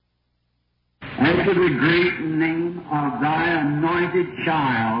and to the great name of thy anointed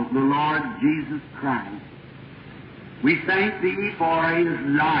child, the Lord Jesus Christ. We thank thee for his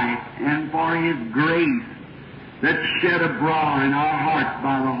life and for his grace that's shed abroad in our hearts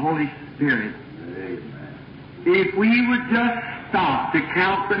by the Holy Spirit. Amen. If we would just stop to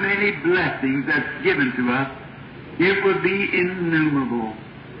count the many blessings that's given to us, it would be innumerable.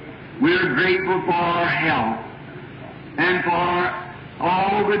 We're grateful for our health and for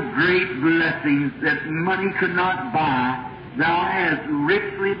all the great blessings that money could not buy. Thou hast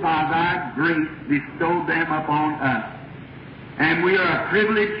richly by thy grace bestowed them upon us. And we are a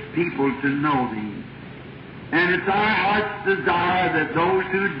privileged people to know thee. And it's our heart's desire that those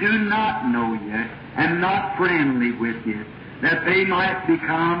who do not know you and not friendly with you, that they might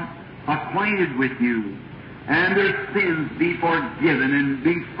become acquainted with you and their sins be forgiven and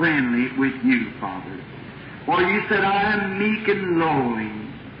be friendly with you, Father. For you said, I am meek and lowly,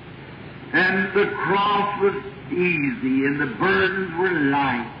 and the cross was easy and the burdens were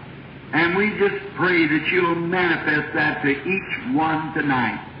light. And we just pray that you'll manifest that to each one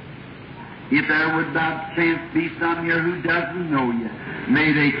tonight. If there would by chance be some here who doesn't know you,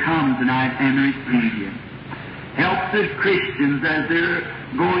 may they come tonight and receive you. Help the Christians as they're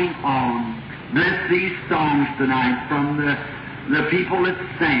going on. Bless these songs tonight from the people that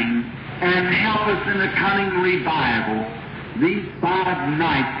sing, and help us in the coming revival. These 5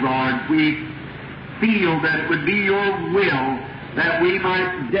 nights, Lord, we feel that it would be your will that we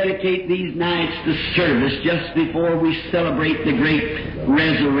might dedicate these nights to service just before we celebrate the great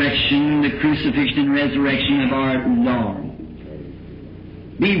resurrection, the crucifixion and resurrection of our Lord.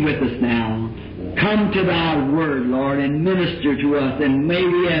 Be with us now. Come to thy word, Lord, and minister to us, and may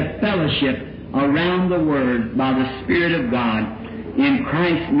we have fellowship around the word by the Spirit of God. In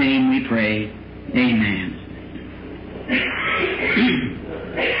Christ's name we pray. Amen.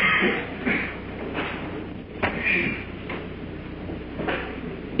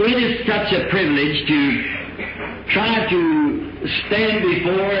 It is such a privilege to try to stand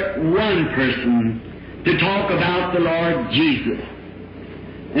before one person to talk about the Lord Jesus.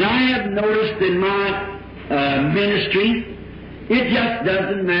 And I have noticed in my ministry, it just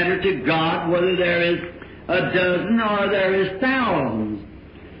doesn't matter to God whether there is a dozen or there is thousands.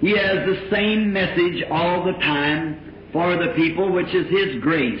 He has the same message all the time for the people, which is His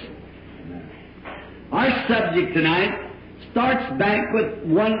grace. Our subject tonight starts back with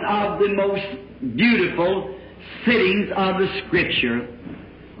one of the most beautiful sittings of the Scripture.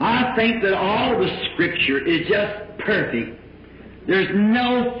 I think that all of the Scripture is just perfect. There's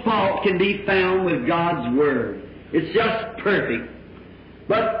no fault can be found with God's Word. It's just perfect.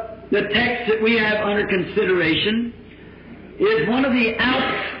 But the text that we have under consideration is one of the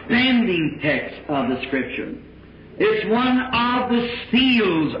outstanding texts of the Scripture. It's one of the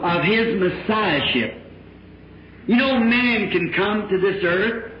seals of His Messiahship. You know, man can come to this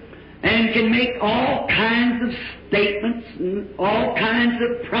earth and can make all kinds of statements and all kinds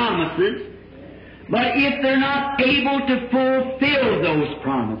of promises, but if they're not able to fulfill those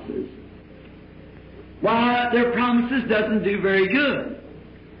promises, why, their promises doesn't do very good.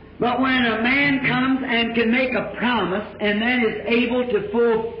 But when a man comes and can make a promise and then is able to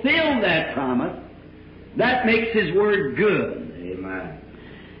fulfill that promise, that makes his word good. Amen.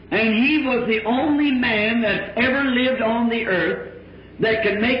 And he was the only man that's ever lived on the earth that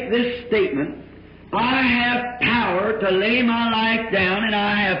can make this statement, I have power to lay my life down and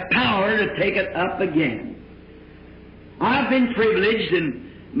I have power to take it up again. I've been privileged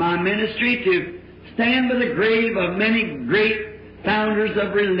in my ministry to stand by the grave of many great founders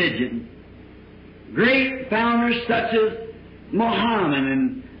of religion. Great founders such as Muhammad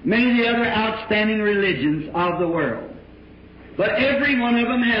and many of the other outstanding religions of the world. But every one of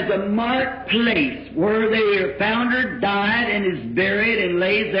them has a marked place where their founder died and is buried and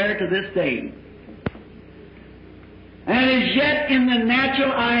lays there to this day. And as yet in the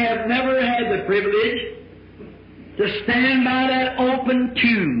natural I have never had the privilege to stand by that open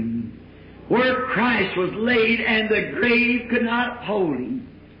tomb where Christ was laid and the grave could not hold Him.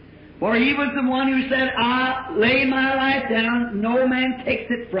 For He was the one who said, I lay my life down, no man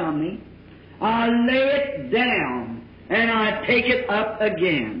takes it from me. I lay it down and I take it up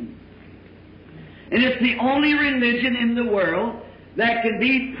again. And it's the only religion in the world that can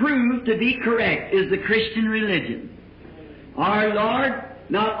be proved to be correct, is the Christian religion. Our Lord,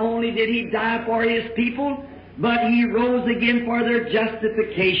 not only did He die for His people, but He rose again for their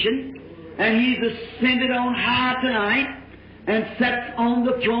justification, and He's ascended on high tonight and sits on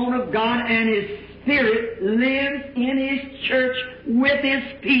the throne of God, and His Spirit lives in His church with His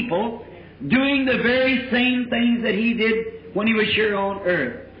people, doing the very same things that He did when He was here on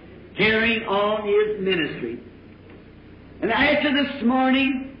earth. carrying on His ministry. And after this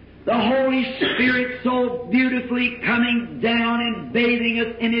morning, the Holy Spirit so beautifully coming down and bathing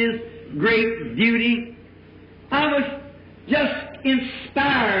us in His great beauty, I was just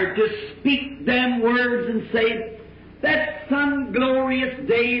inspired to speak them words and say, that some glorious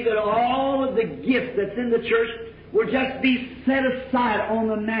day that all of the gifts that's in the church will just be set aside on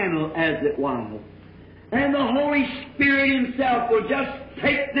the mantle as it was. And the Holy Spirit Himself will just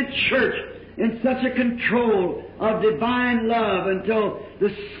take the church in such a control of divine love until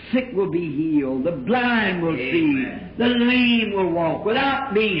the sick will be healed, the blind will see, the lame will walk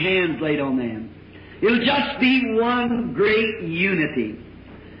without being hands laid on them. It'll just be one great unity.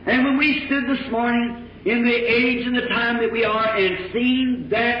 And when we stood this morning in the age and the time that we are and seen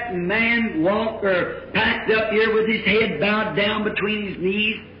that man walk or packed up here with his head bowed down between his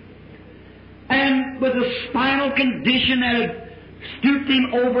knees and with a spinal condition that had stooped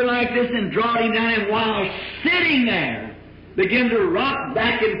him over like this and drawn him down, and while sitting there began to rock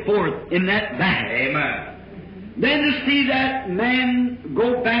back and forth in that back. Amen. Then to see that man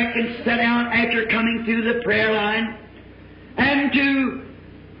go back and sit down after coming through the prayer line, and to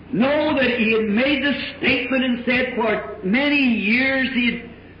know that he had made the statement and said for many years he had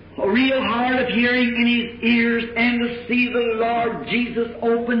a real hard of hearing in his ears, and to see the Lord Jesus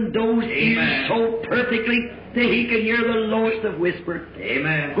open those ears so perfectly that he could hear the lowest of whisper.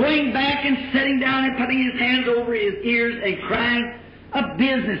 Amen. Going back and sitting down and putting his hands over his ears and crying, a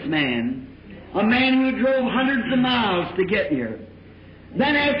businessman, a man who drove hundreds of miles to get here.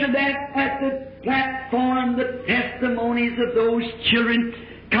 Then after that, at the platform, the testimonies of those children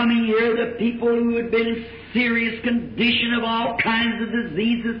coming here, the people who had been in serious condition of all kinds of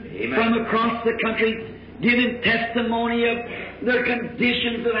diseases from across the country, giving testimony of their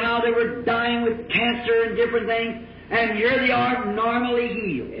conditions of how they were dying with cancer and different things, and here they are normally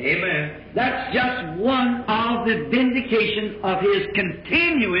healed. Amen. That's just one of the vindications of His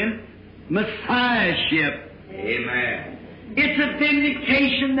continuing Messiahship. Amen. It's a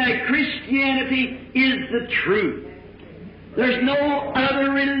vindication that Christianity is the truth. There's no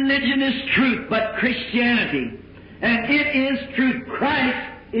other religion is truth but Christianity. And it is truth.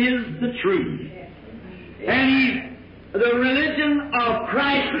 Christ is the truth. And the religion of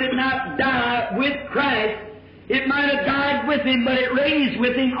Christ did not die with Christ. It might have died with Him, but it raised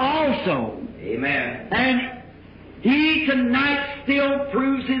with Him also. Amen. And He tonight still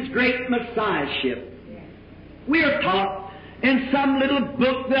proves His great Messiahship. We are taught in some little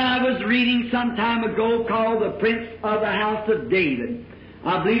book that I was reading some time ago called The Prince of the House of David.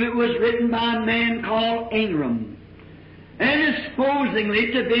 I believe it was written by a man called Ingram. And is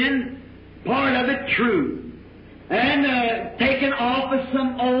supposedly to have been part of it true. And taken off of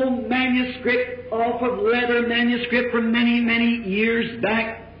some old manuscript, off of leather manuscript from many, many years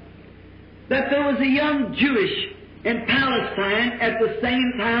back, that there was a young Jewish in Palestine at the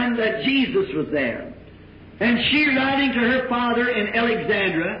same time that Jesus was there. And she, writing to her father in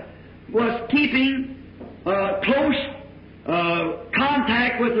Alexandria, was keeping close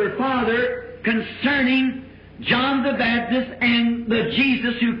contact with her father concerning John the Baptist and the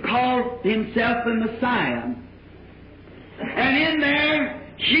Jesus who called himself the Messiah. And in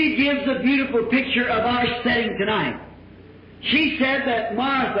there, she gives a beautiful picture of our setting tonight. She said that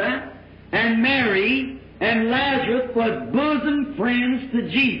Martha and Mary and Lazarus was bosom friends to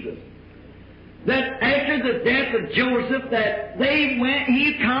Jesus. That after the death of Joseph, that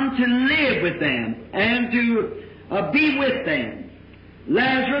he come to live with them and to be with them.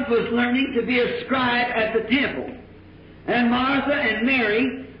 Lazarus was learning to be a scribe at the temple. And Martha and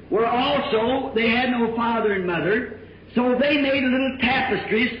Mary were also, they had no father and mother, so they made little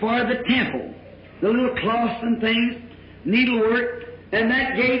tapestries for the temple. The little cloths and things, needlework, and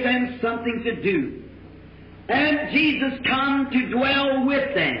that gave them something to do. And Jesus come to dwell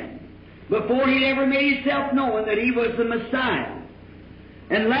with them before He ever made Himself known that He was the Messiah.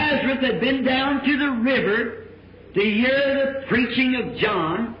 And Lazarus had been down to the river to hear the preaching of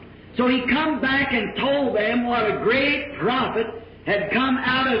John, so he come back and told them what a great prophet had come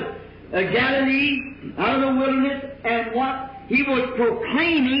out of Galilee, out of the wilderness, and what he was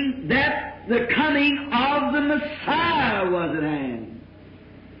proclaiming that the coming of the Messiah was at hand.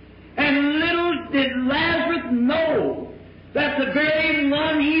 And little did Lazarus know that the very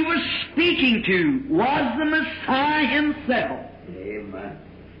one he was speaking to was the Messiah Himself. Amen.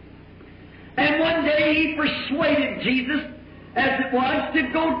 And one day he persuaded Jesus, as it was, to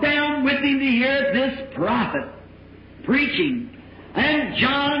go down with him to hear this prophet preaching. And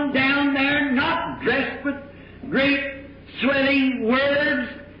John down there, not dressed with great swelling words,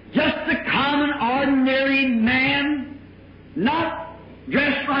 just a common, ordinary man, not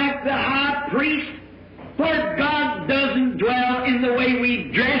dressed like the high priest, for God doesn't dwell in the way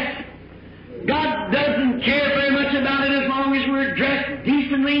we dress. God doesn't care very much about it as long as we're dressed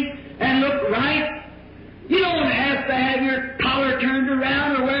decently and look right. You don't have to have your collar turned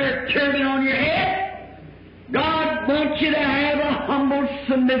around or wear a turban on your head. God wants you to have a humble,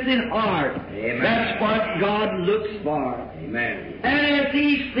 submissive heart. Amen. That's what God looks for. Amen. And as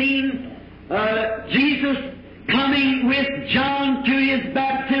He's seen Jesus coming with John to His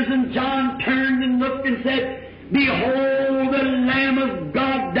baptism, John turned and looked and said, "Behold the Lamb of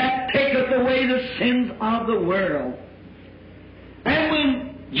God that taketh away the sins of the world." And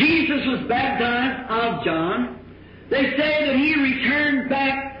when Jesus was baptized of John, they say that He returned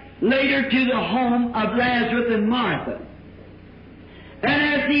back later to the home of Lazarus and Martha. And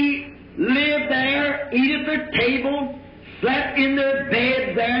as He lived there, ate at their table, slept in their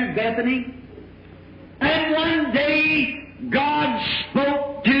beds there in Bethany, and one day God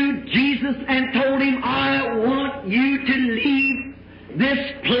spoke to Jesus and told Him, "I want you to leave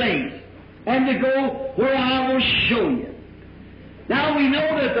this place and to go where I will show you." Now we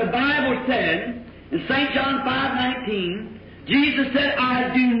know that the Bible said in St. John 5:19, Jesus said,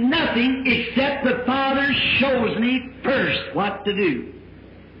 "I do nothing except the Father shows me first what to do."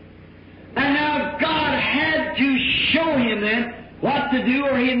 And now God had to show Him then what to do,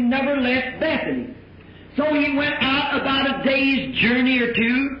 or He never left Bethany. So He went out about a day's journey or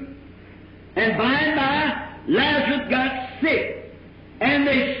two, and by and by Lazarus got sick, and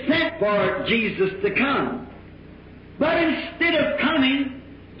they sent for Jesus to come. But instead of coming,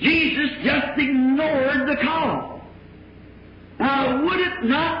 Jesus just ignored the call. Now, would it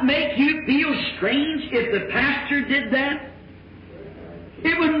not make you feel strange if the pastor did that?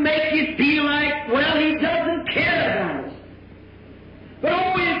 It would make you feel like, well, he doesn't care about us. But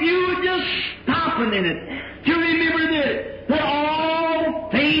oh, if you would just stop a minute to remember this, that all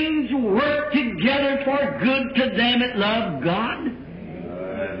things work together for good to them that love God.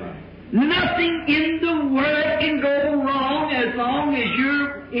 Nothing in the world can go wrong as long as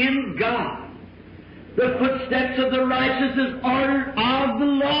you're in God. The footsteps of the righteous is ordered of the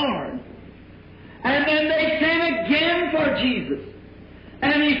Lord. And then they sent again for Jesus.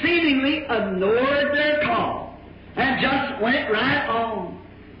 And He seemingly ignored their call and just went right on.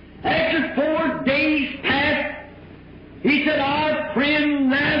 After 4 days passed, He said, "Our friend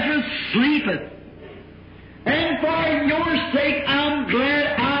Lazarus sleepeth. And for your sake I'm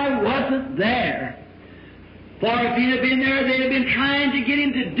glad I wasn't there." For if He'd have been there, they'd have been trying to get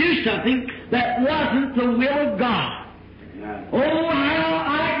Him to do something that wasn't the will of God. Oh, how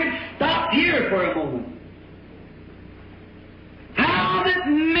I could stop here for a moment. How that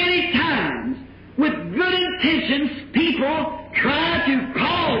many times, with good intentions, people try to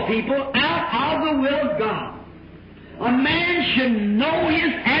call people out of the will of God. A man should know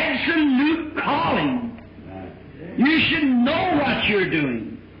his absolute calling. You should know what you're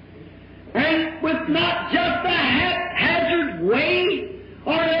doing. And with not just a haphazard way,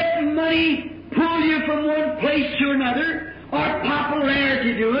 or let money pull you from one place to another, or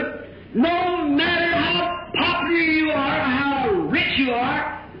popularity do it. No matter how popular you are, or how rich you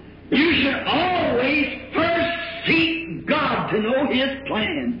are, you should always first seek God to know His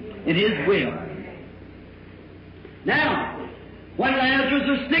plan and His will. Now, when Lazarus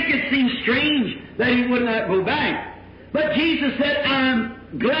was sick, it seemed strange that he would not go back. But Jesus said, "I'm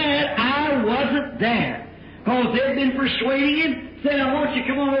glad I wasn't there." Because they'd been persuading Him, saying, "I want you to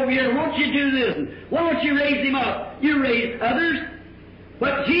come on over here, why don't you do this, and why don't you raise him up? You raised others."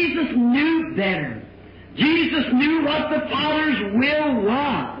 But Jesus knew better. Jesus knew what the Father's will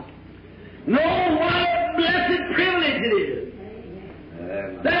was. Oh, what a blessed privilege it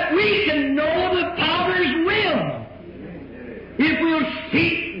is that we can know the Father's will. If we'll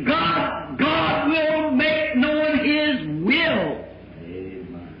seek God, God will make known His will.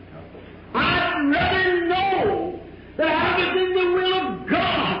 I'd rather know that I was in the will of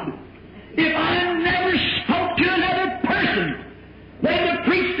God if I never spoke to another person than to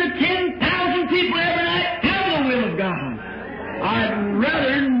preach to 10,000 people every night tell the will of God. I'd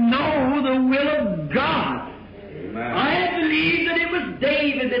rather know the will of God. Amen. I believe that it was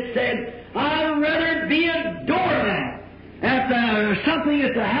David that said, "I'd rather be a doormat or something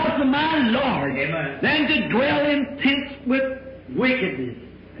at the house of my Lord Amen. than to dwell in tents with wickedness."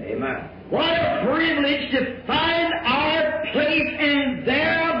 Amen. What a privilege to find our place and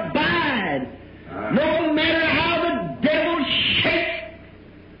there abide. No matter how the devil shakes,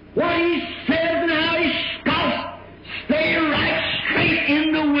 what he says and how he scoffs, stay right straight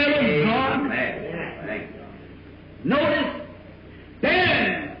in the will of God. Amen. Thank you. Notice,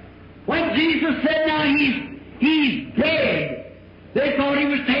 then, when Jesus said, "Now he's dead," they thought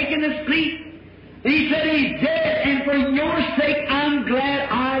taken asleep. And he said he's dead, and for your sake I'm glad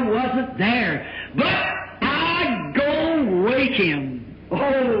I wasn't there. But I go wake him. Oh,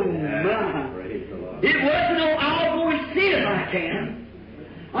 my. It wasn't, oh, I'll go and see if I can.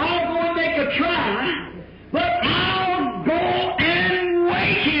 I'll go and make a try, but I'll go and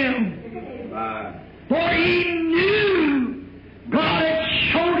wake him. For he knew, God had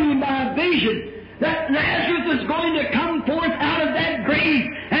showed him by vision, that Lazarus was going to come forth out of that grave,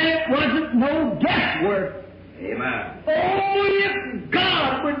 and it wasn't no guesswork. Amen. Oh, if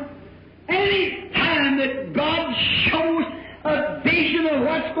God would, any time that God shows a vision of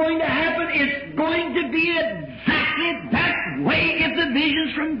what's going to happen, it's going to be exactly that way if the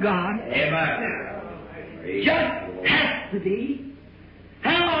vision's from God. Amen. Just has to be.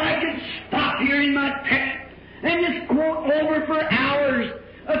 How I could stop here in my text and just quote over for hours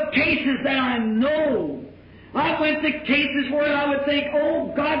of cases that I know. I went to cases where I would think,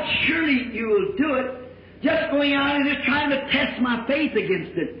 oh God, surely you will do it. Just going out and just trying to test my faith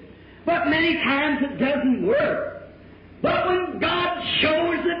against it. But many times it doesn't work. But when God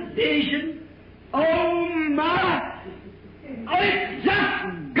shows a vision, oh my, it's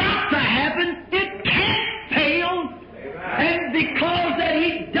just got to happen. It can't fail. And because that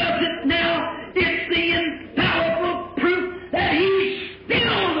He does it now, it's the infallible proof that He's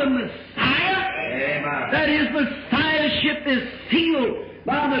still the Messiah. Amen. That His Messiahship is sealed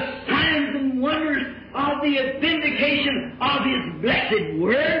by the signs and wonders of the vindication of His blessed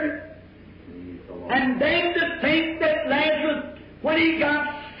Word. And then to think that Lazarus, when he got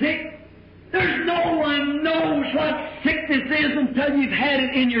sick, there's no one knows what sickness is until you've had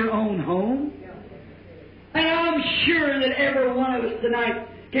it in your own home. And I'm sure that every one of us tonight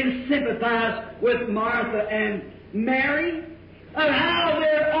can sympathize with Martha and Mary of how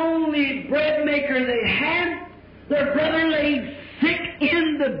their only bread maker they had, their brother lay sick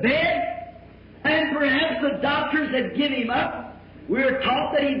in the bed, and perhaps the doctors had given him up. We were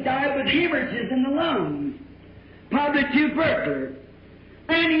taught that he died with hemorrhages in the lungs, probably tubercular.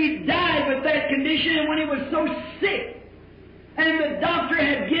 And he died with that condition, and when he was so sick, and the doctor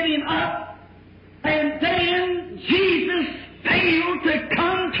had given him up, and then Jesus failed to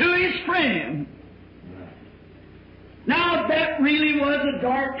come to his friend. Now that really was a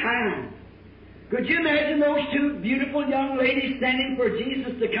dark time. Could you imagine those two beautiful young ladies standing for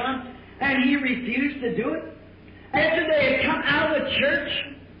Jesus to come, and he refused to do it? After they had come out of the church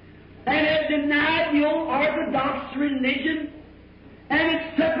and had denied the old Orthodox religion and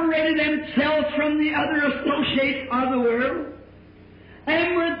had separated themselves from the other associates of the world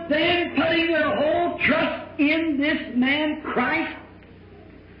and were then putting their whole trust in this man Christ,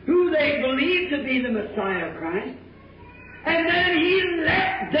 who they believed to be the Messiah Christ, and then He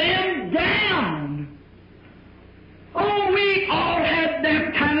let them down. Oh, we all had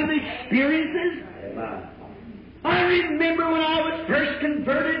that kind of experiences. I remember when I was first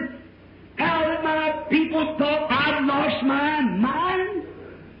converted, how that my people thought I'd lost my mind.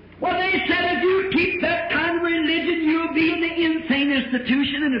 Well, they said if you keep that kind of religion, you'll be in the insane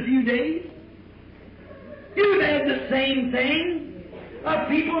institution in a few days. You've had the same thing of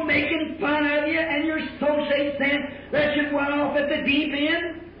people making fun of you and your associates saying that you went off at the deep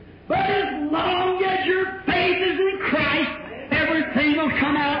end. But as long as your faith is in Christ, everything will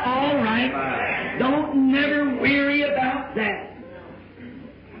come out all right. Don't never weary about that.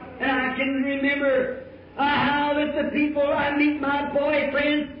 And I can remember how that the people I meet, my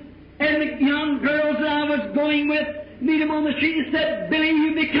boyfriends and the young girls that I was going with, meet them on the street and said, Billy,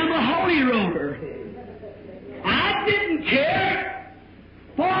 you become a holy roller. I didn't care,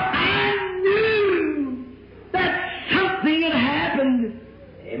 for I knew that something had happened.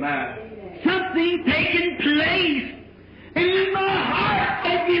 Amen. Something taken place. And in my heart,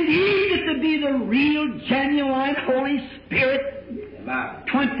 I believe it to be the real, genuine Holy Spirit. Amen.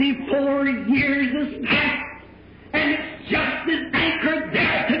 24 years has passed, and it's just as anchored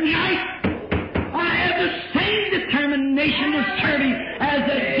there tonight. I have the same determination to serve Him as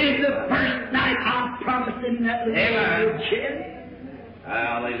I did the first night I promised Him that little kid.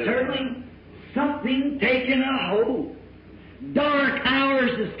 Hallelujah. Certainly, something taken a hold. Dark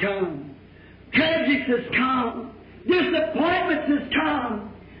hours has come. Tragics has come. Disappointments has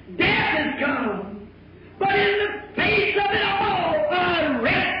come. Death has come. But in the face of it all, I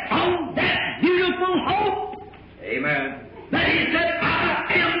rest on that beautiful hope. Amen. That He said, I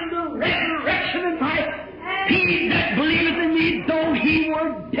am the resurrection and life. He that believeth in me, though he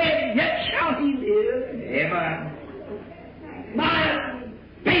were dead, yet shall he live. Amen. My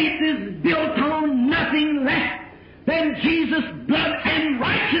faith is built on nothing less than Jesus' blood and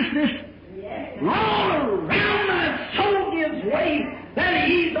righteousness. All around my soul gives way that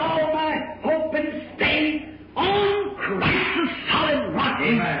He's all my hope and stay on Christ the solid rock,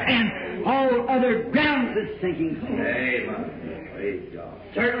 and all other grounds is sinking sand. Amen. Praise God.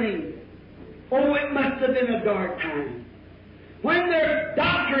 Certainly. Oh, it must have been a dark time. When their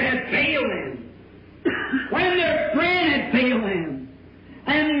doctor had failed them, when their friend had failed them,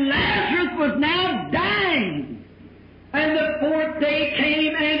 and Lazarus was now dying, and the fourth day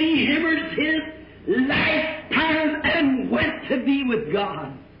came and he hemorrhaged his lifetime and went to be with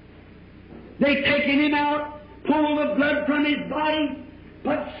God. They taken him out, pulled the blood from his body,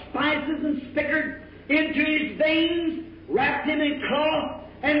 put spices and spikenard into his veins, wrapped him in cloth,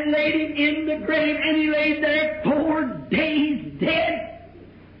 and laid him in the grave, and he laid there 4 days dead.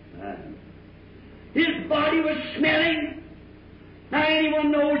 His body was smelling. Now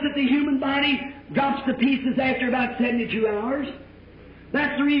anyone knows that the human body drops to pieces after about 72 hours.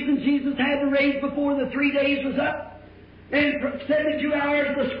 That's the reason Jesus had to raise before the 3 days was up. And for 72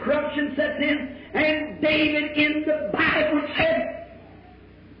 hours the corruption sets in, and David in the Bible said,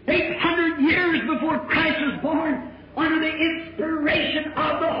 800 years before Christ was born, under the inspiration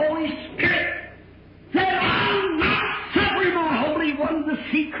of the Holy Spirit, said, I'll not suffer my Holy One to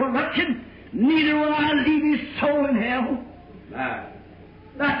see corruption, neither will I leave his soul in hell.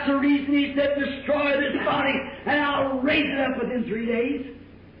 That's the reason he said, destroy this body, and I'll raise it up within 3 days.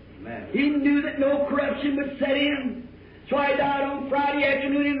 Amen. He knew that no corruption would set in. So I died on Friday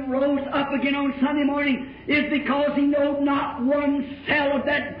afternoon and rose up again on Sunday morning, is because he knowed not one cell of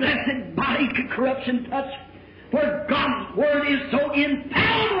that blessed body could corruption touch. For God's Word is so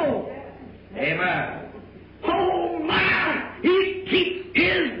infallible. Amen. Oh my! He keeps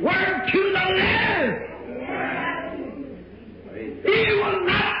His Word to the letter. He will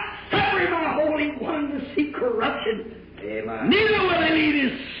not suffer my Holy One to see corruption. Amen. Neither will He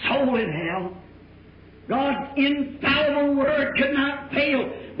leave his soul in hell. God's infallible Word could not fail.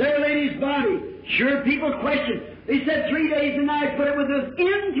 There lay his body. Sure, people question. They said 3 days and nights, but it was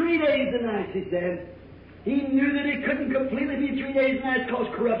within 3 days and nights, he said. He knew that it couldn't completely be 3 days and nights because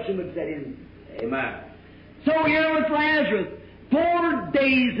corruption would set in. Amen. So here was Lazarus. 4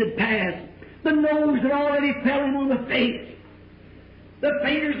 days had passed. The nose had already fell in on the face. The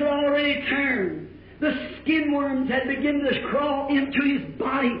fingers had already turned. The skin worms had begun to crawl into his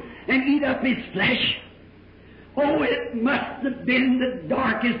body and eat up his flesh. Oh, it must have been the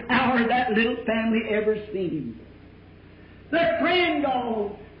darkest hour that little family ever seen. Their friend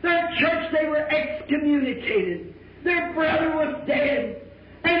gone. Their church, they were excommunicated. Their brother was dead.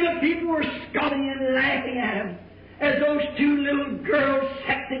 And the people were scoffing and laughing at him as those 2 little girls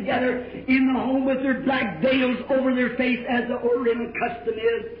sat together in the home with their black veils over their face, as the Oriental custom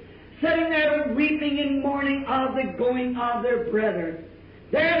is, sitting there weeping and mourning of the going of their brother.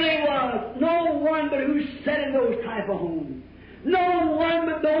 There they was, no one but who sat in those type of homes. No one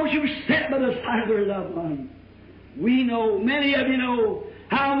but those who sat by the side of their loved one. We know, many of you know,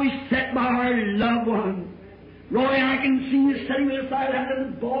 how we sat by our loved one. Roy, I can see you sitting by the side of that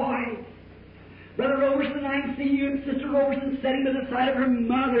little boy. Brother Roberson, I can see you and Sister Roberson sitting by the side of her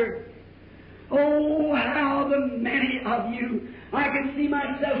mother. Oh, how the many of you. I can see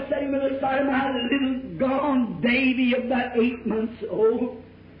myself sitting by the side of my little gone baby of about 8 months old.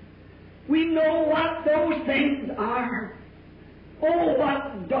 We know what those things are. Oh,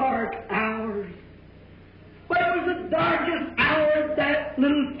 what dark hours. But it was the darkest hour that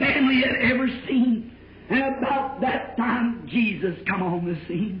little family had ever seen. And about that time, Jesus come on the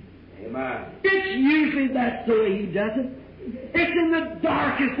scene. Amen. It's usually that's the way He does it. It's in the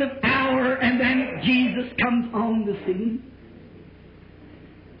darkest of hour, and then Jesus comes on the scene.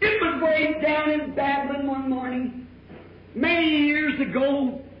 It was way down in Babylon one morning, many years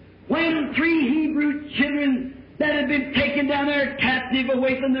ago, when 3 Hebrew children that had been taken down there captive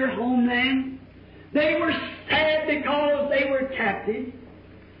away from their homeland, they were sad because they were captive.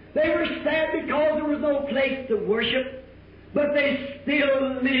 They were sad because there was no place to worship, but they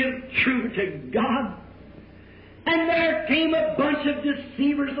still lived true to God. And there came a bunch of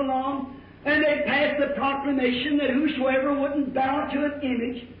deceivers along, and they passed the proclamation that whosoever wouldn't bow to an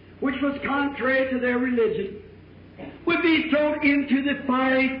image, which was contrary to their religion, would be thrown into the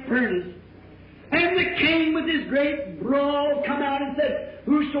fiery furnace. And the king with his great brawl come out and said,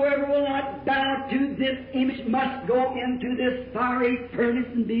 whosoever will not bow to this image must go into this fiery furnace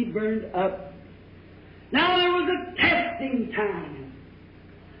and be burned up. Now there was a testing time.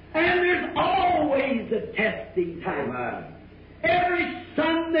 And there's always a testing time. Amen. Every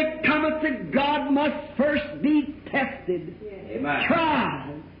son that cometh to God must first be tested. Amen.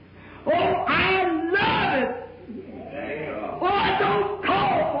 Tried. Oh, I love it. Oh, I don't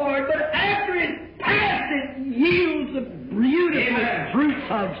call for it, but after it's passed, it yields a beautiful Amen. fruit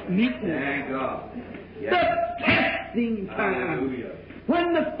of meekness. Thank God. The Yes. testing time. Hallelujah.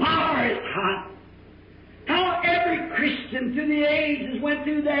 When the fire is hot. How every Christian through the ages went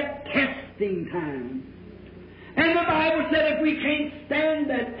through that testing time. And the Bible said if we can't stand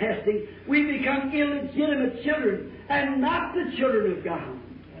that testing, we become illegitimate children and not the children of God.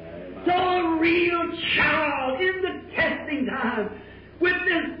 So a real child in the testing time,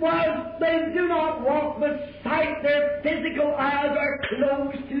 witness was they do not walk but sight. Their physical eyes are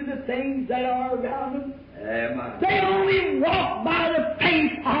closed to the things that are around them. Amen. They only walk by the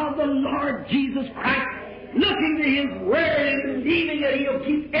faith of the Lord Jesus Christ, looking to His Word and believing that He'll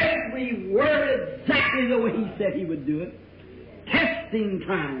keep every word exactly the way He said He would do it. Testing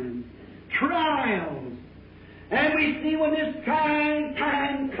time, trials. And we see when this trying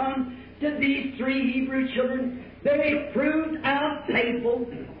time comes to these three Hebrew children, they proved out faithful.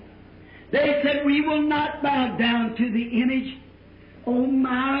 They said, we will not bow down to the image. Oh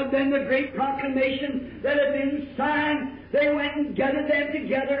my, then the great proclamation that had been signed, they went and gathered them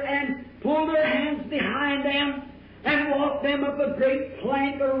together and pulled their hands behind them and walked them up a great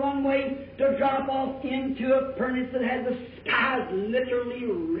plank or runway to drop off into a furnace that had the skies literally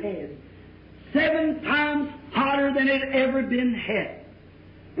red. 7 times hotter than it had ever been hot.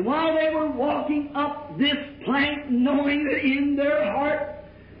 And while they were walking up this plank, knowing that in their heart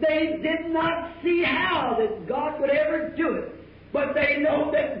they did not see how that God would ever do it, but they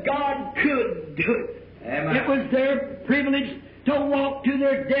know that God could do it. Amen. It was their privilege to walk to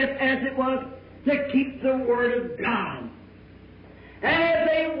their death as it was to keep the Word of God. And as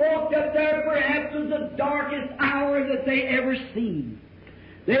they walked up there, perhaps it was the darkest hour that they ever seen.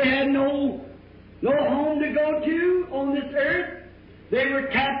 They had no home to go to on this earth. They were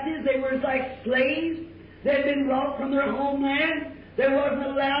captives. They were like slaves. They had been brought from their homeland. They wasn't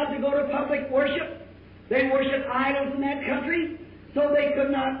allowed to go to public worship. They worshiped idols in that country, so they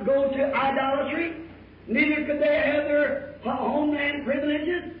could not go to idolatry. Neither could they have their homeland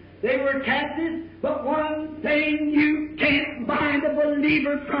privileges. They were captives. But one thing you can't bind a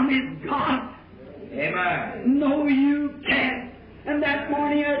believer from is God. Amen. No, you can't. And that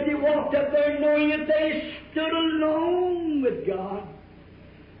morning as they walked up there, knowing that they stood alone with God,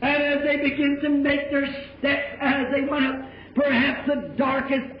 and as they began to make their steps as they went up, perhaps the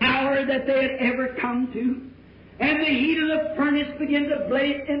darkest hour that they had ever come to, and the heat of the furnace began to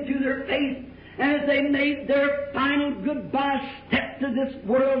blaze into their face, and as they made their final goodbye step to this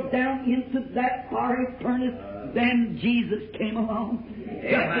world down into that fiery furnace, then Jesus came along.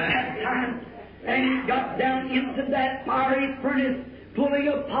 Just at that time. And He got down into that fiery furnace, pulling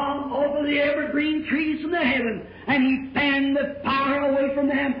a palm over the evergreen trees from the heaven, and He fanned the fire away from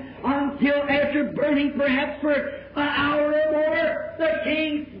them until after burning perhaps for an hour or more, the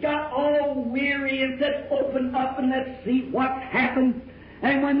king got all weary and said, open up and let's see what happened.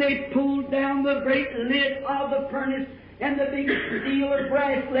 And when they pulled down the great lid of the furnace and the big steel or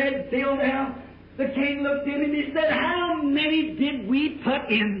brass lid fell down, the king looked in and he said, how many did we put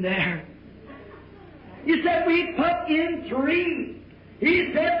in there? He said, we put in 3.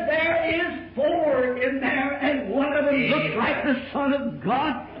 He said, there is 4 in there, and one of them looks like the Son of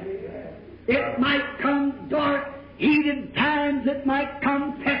God. It might come dark, heated times, it might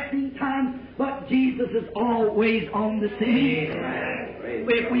come testing times, but Jesus is always on the scene.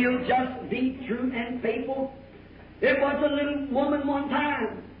 If we'll just be true and faithful. There was a little woman one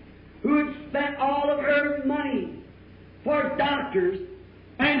time who had spent all of her money for doctors,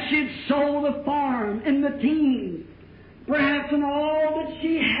 and she'd sold the farm and the teams. Perhaps in all that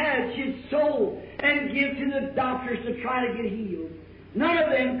she had, she'd sold and give to the doctors to try to get healed. None of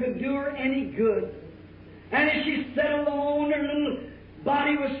them could do her any good. And as she sat alone, her little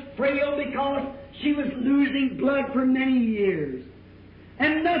body was frail because she was losing blood for many years.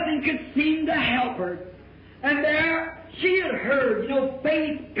 And nothing could seem to help her. And there she had heard,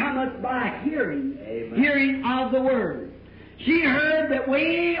 faith cometh by hearing, hearing of the Word. She heard that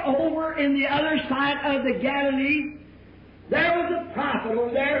way over in the other side of the Galilee, there was a prophet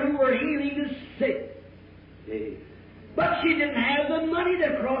over there who were healing the sick. But she didn't have the money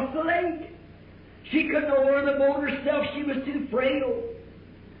to cross the lake. She couldn't oar the boat herself. She was too frail.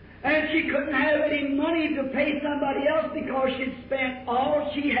 And she couldn't have any money to pay somebody else because she'd spent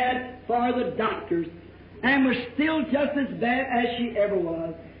all she had for the doctors and was still just as bad as she ever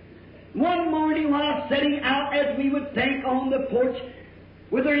was. One morning while sitting out, as we would think, on the porch,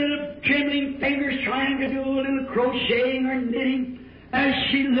 with her little trembling fingers trying to do a little crocheting or knitting, as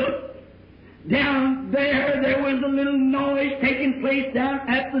she looked down there was a little noise taking place down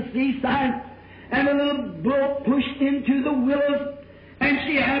at the seaside, and a little boat pushed into the willows, and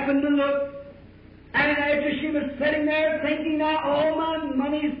she happened to look, And after she was sitting there thinking, now all my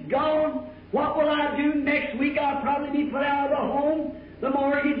money's gone, what will I do next week? I'll probably be put out of the home. The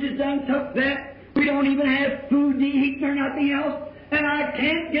mortgage is done, took that. We don't even have food to eat nor nothing else. And I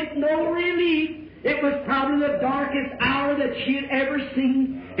can't get no relief. It was probably the darkest hour that she had ever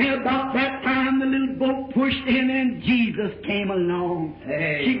seen. And about that time the little boat pushed in and Jesus came along.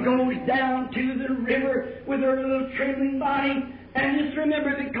 Amen. She goes down to the river with her little trembling body. And just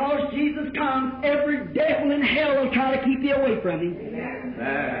remember, because Jesus comes, every devil in hell will try to keep you away from Him.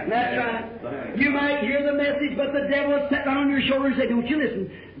 That's right. You might hear the message, but the devil will sit on your shoulder and say, don't you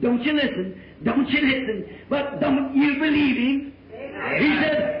listen, don't you listen, don't you listen, but don't you believe Him. He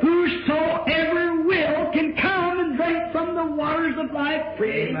said, whosoever will can come and drink from the waters of life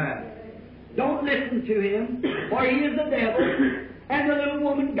freely. Don't listen to him, for he is the devil. And the little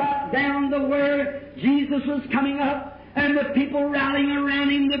woman got down to where Jesus was coming up, and the people rallying around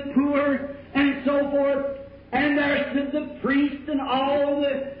him, the poor, and so forth. And there stood the priest and all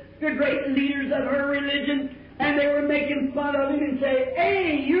the great leaders of her religion, and they were making fun of him and say,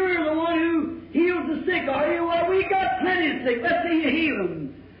 hey, you're the one who heals the sick, are you? Well, we got plenty of sick. Let's see you heal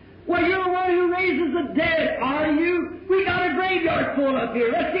them. Well, you're the one who raises the dead, are you? We got a graveyard full up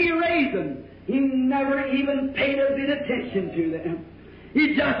here. Let's see you raise them. He never even paid a bit of attention to them.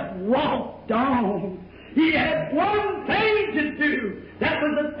 He just walked on. He had one thing to do. That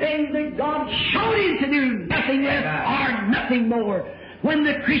was the thing that God showed him to do. Nothing less or nothing more. When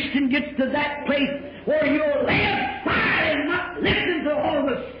the Christian gets to that place where he'll lay aside and not listen to all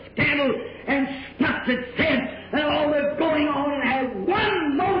the scandal and stuff that's said and all that's going on and have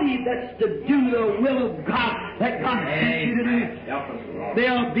one motive, that's to do the will of God that God sent you to do,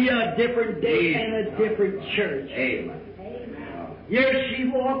 there'll be a different day and a different church. Here she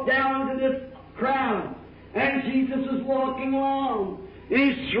walked down to this crowd, and Jesus was walking along in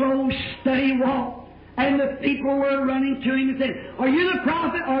his slow, steady walk. And the people were running to him and saying, are you the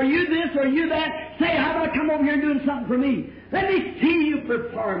prophet? Are you this? Are you that? Say, how about come over here and doing something for me? Let me see you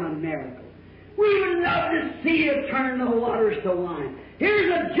perform a miracle. We would love to see you turn the waters to wine. Here's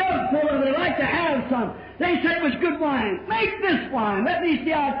a jug full of it. I'd like to have some. They said it was good wine. Make this wine. Let me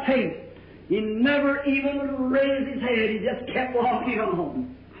see how it tastes. He never even raised his head. He just kept walking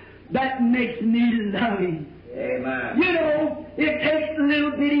on. That makes me love him. Amen. You know, it takes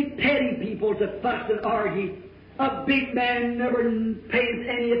little bitty petty people to fuss and argue. A big man never pays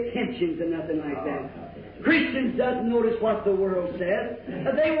any attention to nothing like that. Christians doesn't notice what the world says.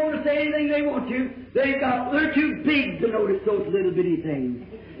 They want to say anything they want to. They're too big to notice those little bitty things.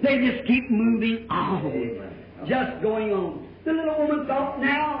 They just keep moving on, just going on. The little woman thought,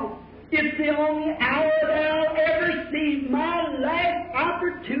 now, it's the only hour that I'll ever see, my last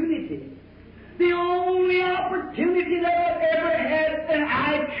opportunity. The only opportunity that I've ever had, and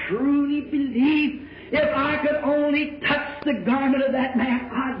I truly believe if I could only touch the garment of that man,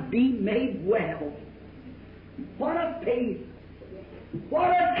 I'd be made well. What a faith!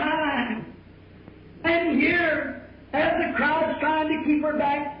 What a time! And here, as the crowd's trying to keep her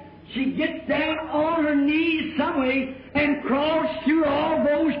back, she gets down on her knees some way and crawls through all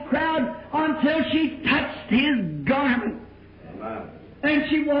those crowds until she touched his garment. Wow. And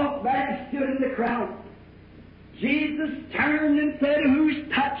she walked back and stood in the crowd. Jesus turned and said, who's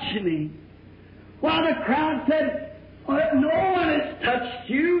touched me? While the crowd said, no one has touched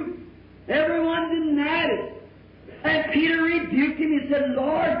you. Everyone denied it. And Peter rebuked him. He said,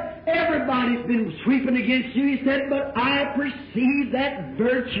 Lord, everybody's been sweeping against you. He said, but I perceive that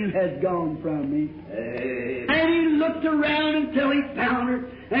virtue has gone from me. Amen. And he looked around until he found her.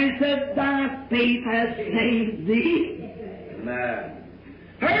 And he said, thy faith has saved thee. Amen.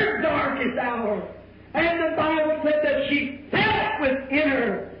 Her darkest hour. And the Bible said that she felt within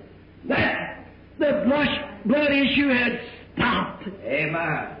her that the blood issue had stopped.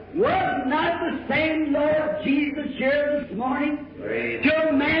 Amen. Was not the same Lord Jesus here this morning? Praise To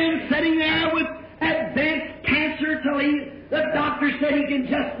a man sitting there with advanced cancer till the doctor said he can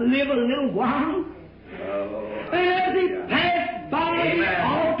just live a little while? Oh. And as he passed by Amen. the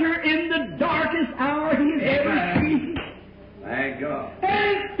altar in the darkest hour he has ever seen, Thank God.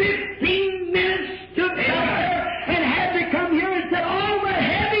 and 15 minutes stood there and had to come here and said, all the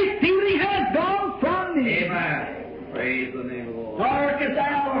heavy feeling has gone from me. Amen. Praise the name of the Lord. Darkest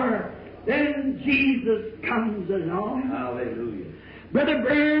hour. Then Jesus comes along. Hallelujah. Brother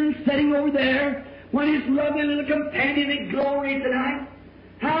Burns sitting over there when his lovely little companion in glory tonight.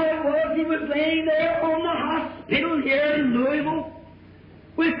 How it was he was laying there on the hospital here in Louisville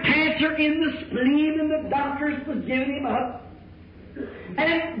with cancer in the spleen, and the doctors was giving him up.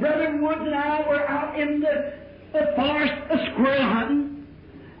 And Brother Woods and I were out in the forest squirrel hunting,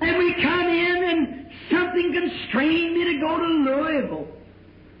 and we come in and nothing constrained me to go to Louisville.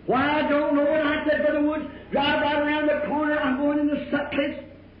 Why, I don't know. And I said, Brother Woods, drive right around the corner. I'm going into Sutcliffe.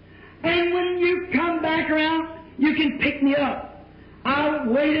 And when you come back around, you can pick me up. I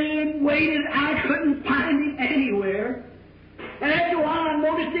waited and waited. I couldn't find him anywhere. And after a while, I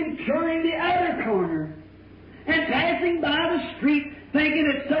noticed him turning the other corner and passing by the street, thinking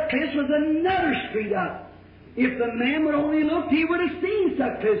that Sutcliffe was another street up. If the man would only look, he would have seen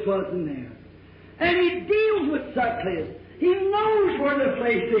Sutcliffe wasn't there. And he deals with Sutcliffe. He knows where the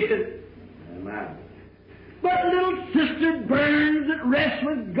place is. Amen. But little Sister Burns that rests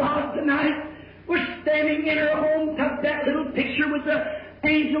with God tonight was standing in her home, took that little picture with the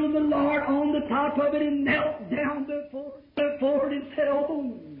angel of the Lord on the top of it and knelt down before it and said,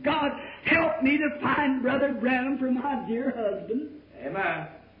 "Oh, God, help me to find Brother Branham for my dear husband." Amen.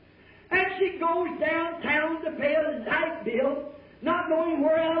 And she goes downtown to pay a light bill, not knowing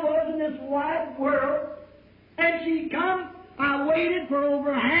where I was in this wide world. And she come, I waited for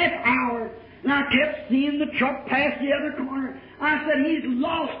over a half hour, and I kept seeing the truck pass the other corner. I said, "He's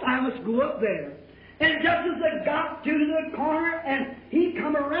lost, I must go up there." And just as I got to the corner, and he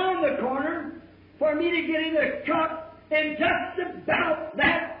come around the corner for me to get in the truck, and just about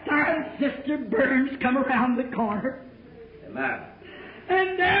that time, Sister Burns come around the corner. Amen.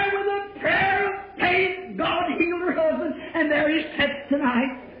 And there with a prayer of faith, God healed her husband, and there he sits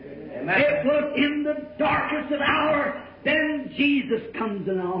tonight. Amen. It was in the darkest of hour, then Jesus comes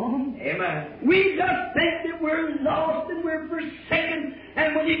along. Amen. We just think that we're lost and we're forsaken,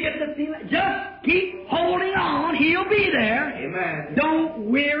 and when you get the feeling, just keep holding on, He'll be there. Amen. Don't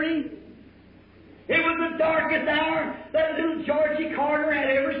weary. It was the darkest hour that little Georgie Carter had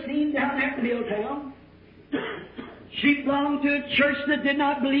ever seen down there in Milltown. She belonged to a church that did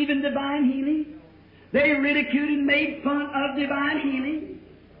not believe in divine healing. They ridiculed and made fun of divine healing.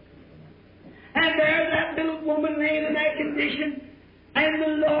 And there that little woman lay in that condition, and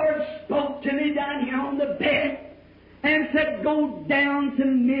the Lord spoke to me down here on the bed and said, "Go down to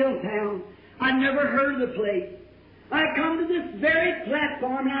Milltown." I never heard of the place. I come to this very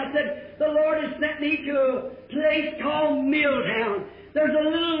platform, and I said, "The Lord has sent me to a place called Milltown. There's a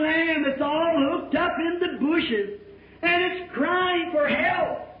little lamb that's all hooked up in the bushes, and it's crying for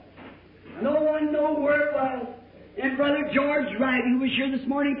help." No one knew where it was. And Brother George Wright, who was here this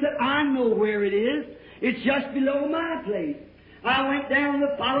morning, said, "I know where it is. It's just below my place." I went down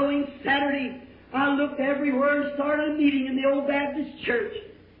the following Saturday. I looked everywhere and started a meeting in the old Baptist church.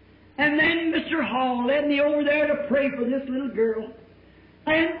 And then Mr. Hall led me over there to pray for this little girl.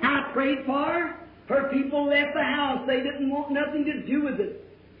 And I prayed for her. Her people left the house. They didn't want nothing to do with it,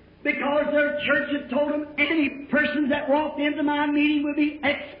 because their church had told them any persons that walked into my meeting would be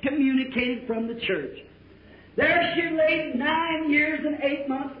excommunicated from the church. There she lay 9 years and 8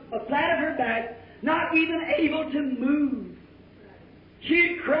 months, flat on her back, not even able to move. She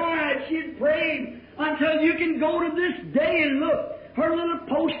had cried, she had prayed, until you can go to this day and look. Her little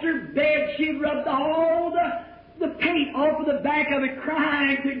poster bed, she rubbed all the paint off of the back of it,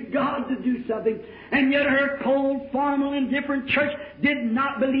 crying to God to do something. And yet her cold, formal, indifferent church did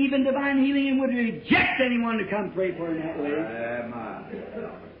not believe in divine healing and would reject anyone to come pray for her in that way. Amen.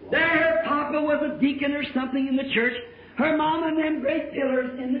 There her papa was a deacon or something in the church, her mama and them great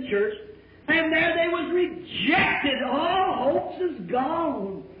pillars in the church, and there they was rejected. All hopes is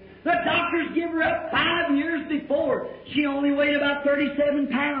gone. The doctors give her up 5 years before. She only weighed about 37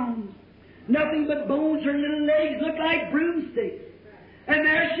 pounds. Nothing but bones. Her little legs looked like broomsticks. And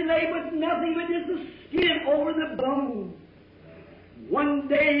there she lay with nothing but just the skin over the bone. One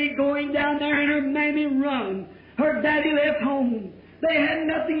day going down there and her mammy run. Her daddy left home. They had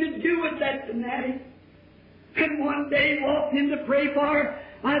nothing to do with that fanatic. And one day walked in to pray for her.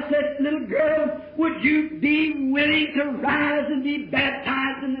 I said, "Little girl, would you be willing to rise and be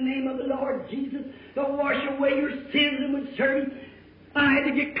baptized in the name of the Lord Jesus to wash away your sins and would serve Him?" I had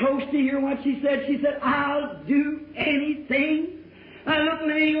to get close to hear what she said. She said, "I'll do anything." I looked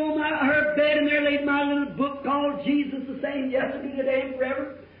laying on her bed, and there laid my little book called Jesus the Same Yesterday, Today, and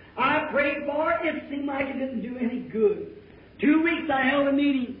Forever. I prayed for her. It seemed like it didn't do any good. 2 weeks I held a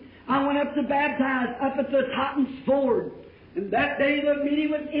meeting. I went up to baptize up at the Totten's Ford. And that day the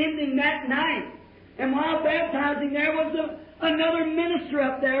meeting was ending that night. And while baptizing, there was another minister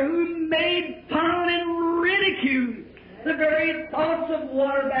up there who made fun and ridiculed the very thoughts of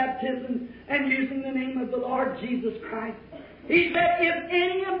water baptism and using the name of the Lord Jesus Christ. He said, "If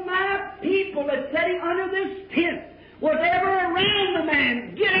any of my people that's sitting under this tent was ever around the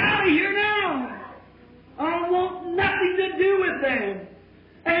man, get out of here now. I want nothing to do with them."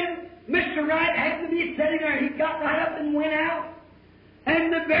 And Mr. Wright happened to be sitting there. He got right up and went out.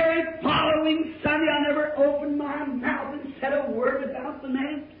 And the very following Sunday, I never opened my mouth and said a word about the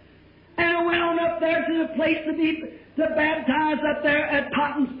man. And I went on up there to the place to baptize up there at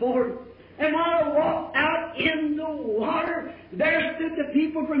Totten's Ford. And while I walked out in the water, there stood the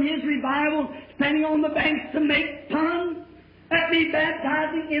people from his revival standing on the banks to make fun at me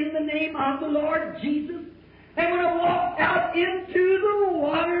baptizing in the name of the Lord Jesus. And when I walked out into the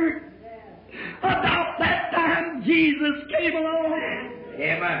water, about that time Jesus came along.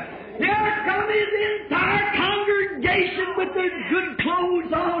 Amen. Here come his entire congregation with their good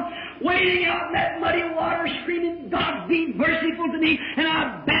clothes on, wading out in that muddy water, screaming, God be merciful to me. And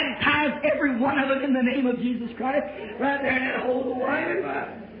I baptized every one of them in the name of Jesus Christ, right there in that hole of the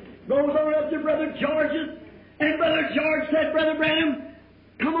water. Goes on up to Brother George's, and Brother George said, Brother Branham,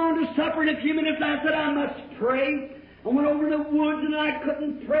 come on to supper in a few minutes. I said, I must pray. I went over to the woods and I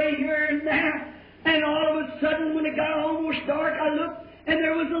couldn't pray here and there. And all of a sudden, when it got almost dark, I looked and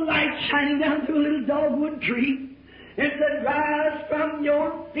there was a light shining down through a little dogwood tree. It said, rise from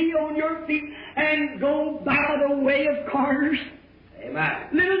your feet on your feet and go by the way of Carter's. Amen.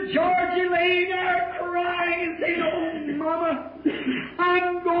 Little Georgie laying there crying and saying, oh, Mama,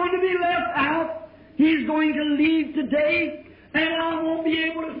 I'm going to be left out. He's going to leave today and I won't be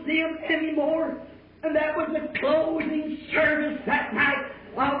able to see him anymore. And that was the closing service that night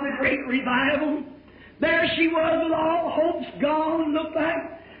of the great revival. There she was with all hopes gone, looked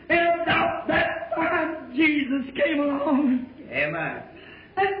like. And about that time, Jesus came along. Amen.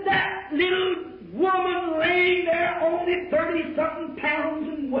 And that little woman laying there, only 30-something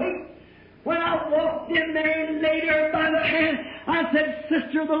pounds in weight. When I walked in there and laid her by the hand, I said,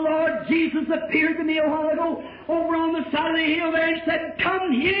 Sister, the Lord Jesus appeared to me a while ago over on the side of the hill there and said,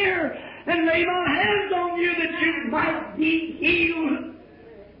 come here and lay my hands on you that you might be healed.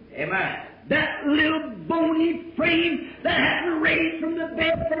 Amen. That little bony frame that hadn't raised from the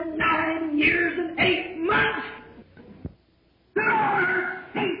bed for 9 years and 8 months. Stood on her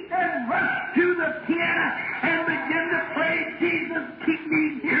feet and rushed to the piano and began to play, Jesus, keep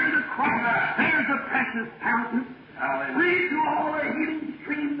me near the cross. There's a precious fountain. Free to all the healing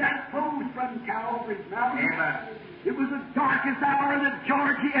stream that flows from Calvary's mountain. Amen. It was the darkest hour that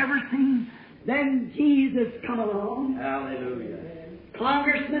Georgie ever seen. Then Jesus come along. Hallelujah.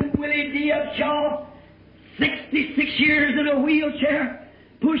 Congressman Willie D. Upshaw, 66 years in a wheelchair,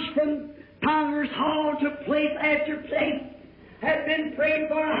 pushed from Congress Hall to place after place, had been prayed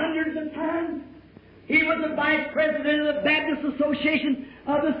for hundreds of times. He was the vice president of the Baptist Association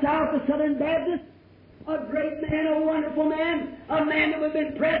of the South, the Southern Baptist. A great man, a wonderful man, a man that would have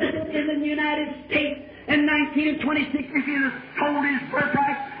been president in the United States in 1926 if he had sold his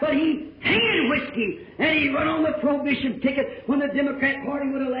birthright. But he hated whiskey, and he run on the prohibition ticket when the Democrat Party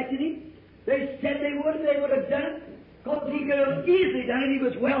would have elected him. They said they would have done it, because he could have easily done it. He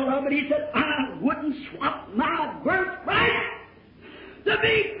was well loved, but he said, I wouldn't swap my birthright to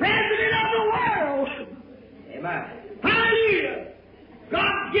be president of the world. Amen. Hallelujah!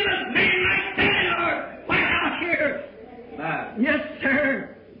 God give us men like that in our White House here. Amen. Yes,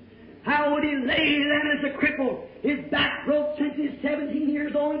 sir. How would he lay then as a cripple? His back broke since he was 17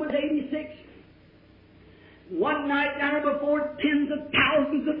 years old. He was 86. One night down before tens of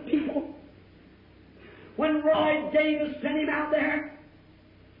thousands of people, when Roy Davis sent him out there,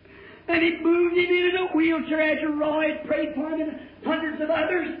 and he moved him in a wheelchair after Roy had prayed for him and hundreds of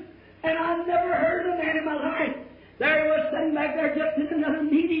others, and I never heard of a man in my life. There he was sitting back there just in another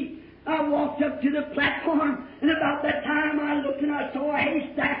meeting. I walked up to the platform, and about that time I looked and I saw a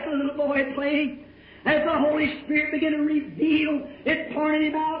haystack and a little boy playing. As the Holy Spirit began to reveal, it pointed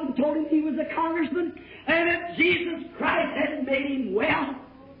him out and told him he was a congressman, and that Jesus Christ had made him well.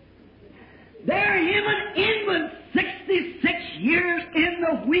 There him an infant, 66 years in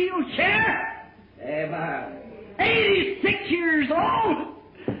the wheelchair. Amen. 86 years old.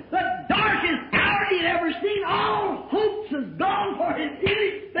 The darkest hour he'd ever seen. All hopes is gone for his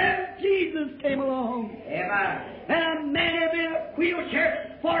healing. Then Jesus came along. Amen. And a man had been in a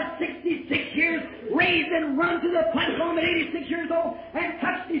wheelchair for 66 years, raised and run to the platform at 86 years old, and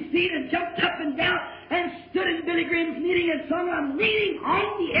touched his feet and jumped up and down and stood in Billy Graham's meeting and sung, I'm leaning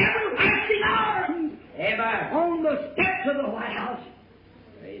on the everlasting arms. Amen. On the steps of the White House.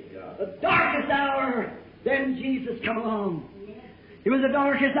 Praise God. The darkest hour, then Jesus come along. It was the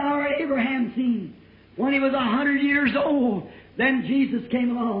darkest hour Abraham seen. When he was 100 years old, then Jesus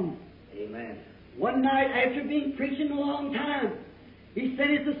came along. Amen. One night, after being preaching a long time, he sent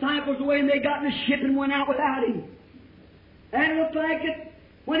his disciples away and they got in a ship and went out without him. And it looked like it.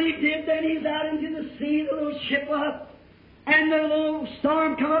 When he did, then he's out into the sea, the little ship up, and the little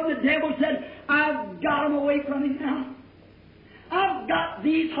storm come up, and the devil said, I've got him away from him now. I've got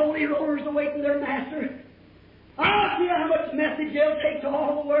these holy rollers away from their master. I'll see how much message they'll take to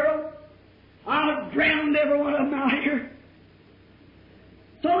all the world. I've drowned every one of them out here.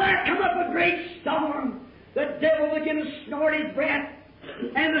 So there come up a great storm. The devil began to snort his breath,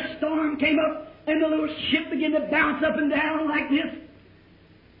 and the storm came up, and the little ship began to bounce up and down like this.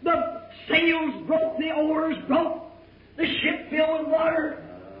 The sails broke, the oars broke, the ship filled with water,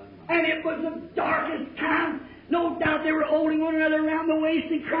 and it was the darkest time. No doubt they were holding one another around the waist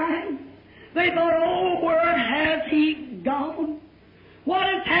and crying. They thought, oh, where has he gone? What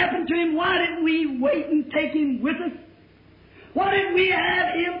has happened to him? Why didn't we wait and take him with us? Why didn't we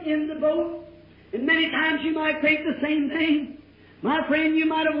have him in the boat? And many times you might think the same thing. My friend, you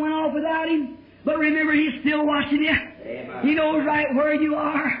might have went off without him, but remember, he's still watching you. Amen. He knows right where you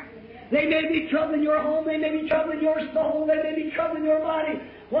are. They may be troubling your home. They may be troubling your soul. They may be troubling your body.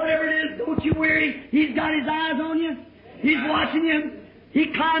 Whatever it is, don't you worry. He's got his eyes on you. He's watching you.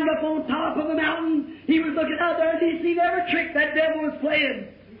 He climbed up on top of the mountain. He was looking out there, and he seen every trick that devil was playing.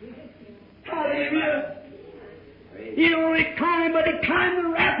 Hallelujah. He not only climbed, but he climbed the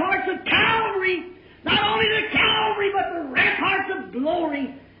ramparts of Calvary. Not only the Calvary, but the ramparts of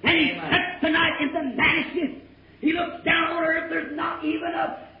glory. And he sets tonight in Damascus. He looks down on earth. There's not even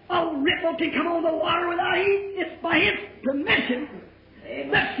a ripple can come on the water without him. It's by his permission.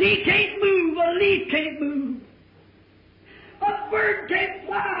 The sea can't move. A leaf can't move. A bird can't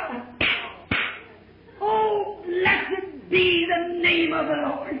fly. Oh, blessed be the name of the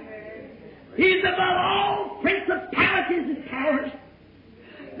Lord. He's above all principalities and powers.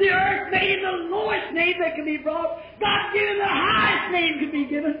 The earth made him the lowest name that can be brought. God gave him the highest name could be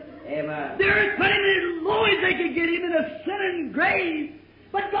given. Amen. The earth put him as low as they could get him in a sinning grave.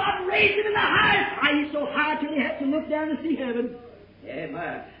 But God raised him in the highest height, so high till he had to look down to see heaven.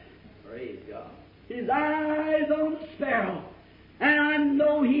 Amen. Praise God. His eyes on the sparrow. And I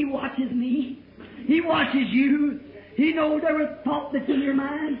know he watches me. He watches you. He knows every thought that's in your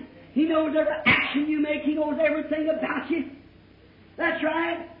mind. He knows every action you make. He knows everything about you. That's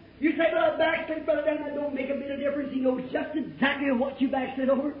right. You say, well, backslid, Brother Dan, that don't make a bit of difference. He knows just exactly what you backslid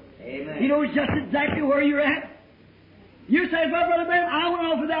over. Amen. He knows just exactly where you're at. You say, well, Brother Ben, I went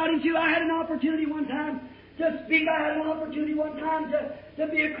off without him too. I had an opportunity one time to speak. I had an opportunity one time to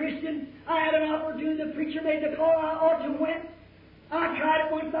be a Christian. I had an opportunity. The preacher made the call. I ought to went. I tried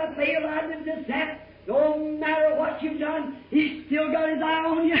it once. I failed. I did this, that. No matter what you've done, he's still got his eye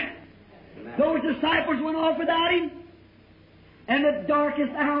on you. Amen. Those disciples went off without him. And the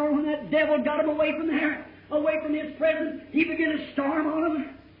darkest hour when that devil got him away from there, away from his presence, he began to storm on them.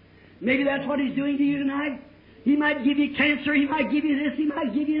 Maybe that's what he's doing to you tonight. He might give you cancer. He might give you this. He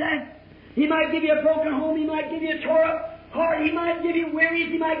might give you that. He might give you a broken home. He might give you a tore up heart. He might give you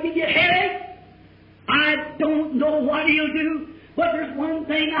weariness. He might give you a headache. I don't know what he'll do, but there's one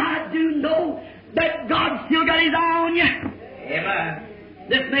thing I do know, that God's still got his eye on you. Amen.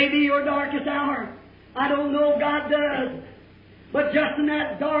 This may be your darkest hour. I don't know, God does. But just in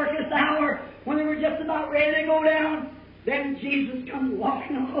that darkest hour, when they were just about ready to go down, then Jesus come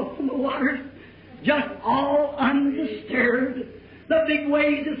walking off from the waters, just all undisturbed. The big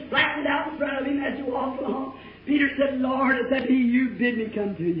waves just flattened out in front of him as he walked along. Peter said, Lord, if that be you, bid me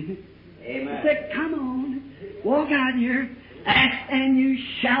come to you. Amen. He said, come on, walk out here, ask and you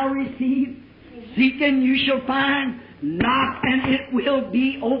shall receive, seek and you shall find, knock and it will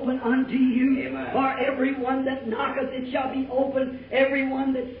be open unto you. Amen. For everyone that knocketh it shall be open,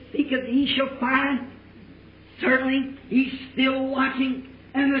 everyone that seeketh he shall find. Certainly, he's still watching.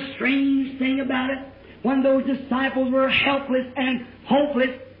 And the strange thing about it, when those disciples were helpless and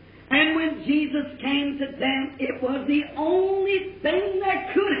hopeless, and when Jesus came to them, it was the only thing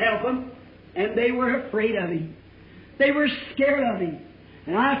that could help them, and they were afraid of him. They were scared of him.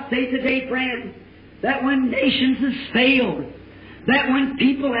 And I say today, friends, that when nations has failed, that when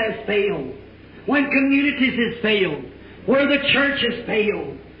people has failed, when communities has failed, where the church has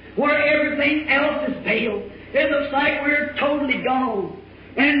failed, where everything else has failed, it looks like we're totally gone.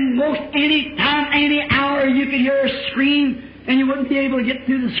 And most any time, any hour, you could hear a scream, and you wouldn't be able to get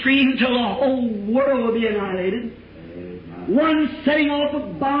through the scream until the whole world would be annihilated. One setting off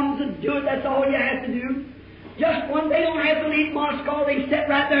of bombs to do it, that's all you have to do. Just one, they don't have to leave Moscow, they sit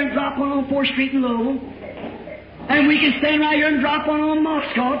right there and drop one on 4th Street in Louisville. And we can stand right here and drop one on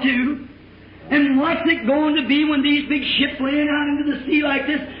Moscow too. And what's it going to be when these big ships land out into the sea like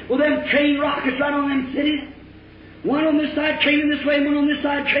this, with them train rockets right on them cities? One on this side training this way, one on this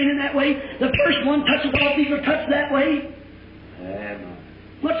side training that way. The first one touches off, these will touch that way.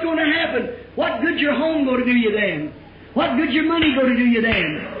 What's going to happen? What good your home go to do you then? What good your money go to do you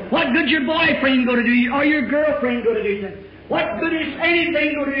then? What good your boyfriend go to do you, or your girlfriend go to do you then? What good is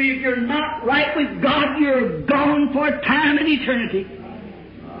anything going to do if you're not right with God? You're gone for time and eternity.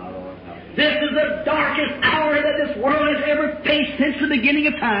 This is the darkest hour that this world has ever faced since the beginning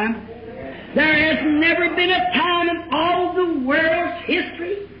of time. There has never been a time in all the world's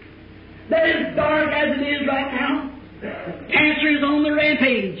history that is dark as it is right now. Cancer is on the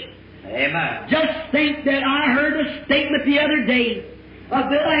rampage. Amen. Just think that I heard a statement the other day, a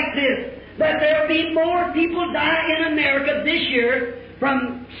bit like this, that there will be more people die in America this year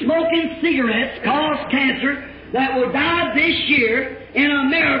from smoking cigarettes cause cancer that will die this year in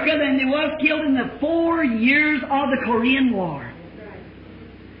America than there was killed in the 4 years of the Korean War.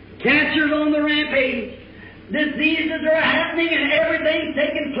 Cancer's on the rampage. Diseases are happening and everything's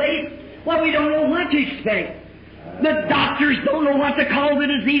taking place. Well, we don't know what to expect. The doctors don't know what to call the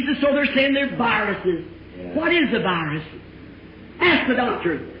diseases, so they're saying they're viruses. What is a virus? Ask the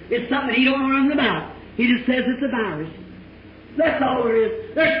doctor. It's something he don't know nothing about. He just says it's a virus. That's all there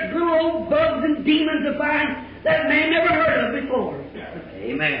is. There's little old bugs and demons of virus that man never heard of before.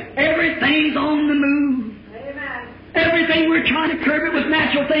 Amen. Everything's on the move. Amen. Everything we're trying to curb it with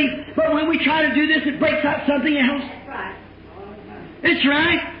natural things, but when we try to do this, it breaks out something else. That's right. It's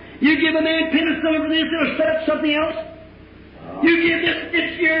right. You give a man penicillin for this, it'll set up something else. You give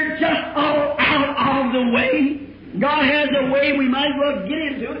this, you're just all out of the way. God has a way, we might as well get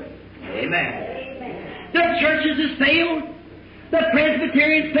into it. Amen. The churches has failed. The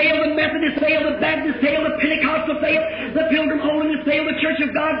Presbyterians failed, the Methodists failed, the Baptists failed, the Pentecostal failed, the Pilgrim Holiness failed, the Church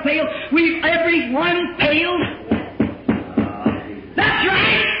of God failed. Everyone failed. That's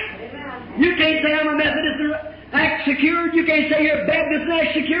right. You can't say I'm a Methodist and act secured. You can't say you're a Baptist and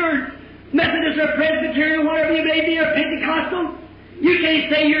act secured. Methodist or Presbyterian, whatever you may be, or Pentecostal. You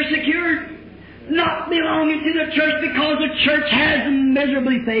can't say you're secured. Not belonging to the church because the church has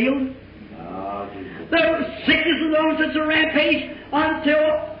miserably failed. The sickness is on such a rampage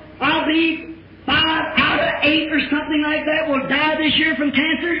until I'll be 5 out of 8 or something like that will die this year from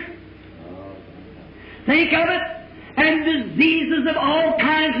cancer. Think of it. And diseases of all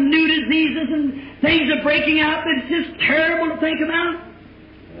kinds, new diseases and things are breaking out. It's just terrible to think about.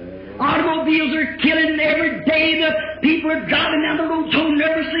 Automobiles are killing every day. The people are driving down the road so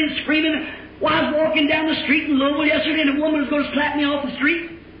nervously and screaming. Well, I was walking down the street in Louisville yesterday and a woman was going to slap me off the street.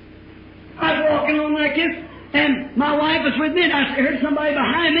 I was walking along like this, and my wife was with me, and I heard somebody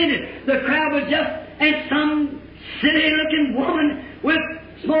behind me, and the crowd was just, and some silly-looking woman with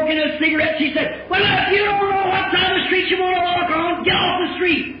smoking a cigarette, she said, well, if you don't know what side of the street you want to walk on, get off the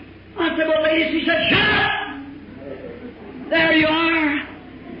street. I said, well, lady, she said, shut up! There you are.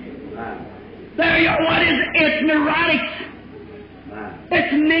 There you are. What is it? It's neurotics.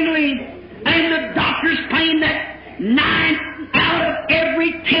 It's mingling. And the doctors claim that 9 out of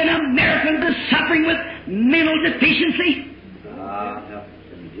every 10 Americans are suffering with mental deficiency.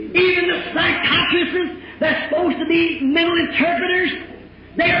 Even the psychiatrists that's supposed to be mental interpreters,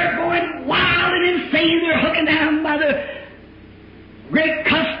 they are going wild and insane. They're hooking down by the great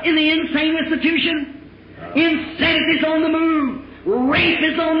cuss in the insane institution. Insanity is on the move. Rape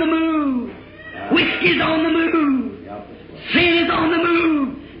is on the move. Whiskey is on the move. Sin is on the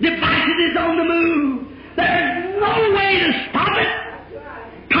move. Devices is on the move. There's no way to stop it.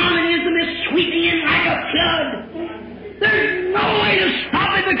 Communism is sweeping in like a flood. There's no way to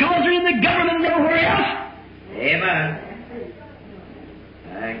stop it because they're in the government and everywhere else. Amen.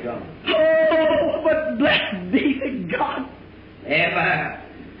 Thank God. Oh, but blessed be the God. Amen.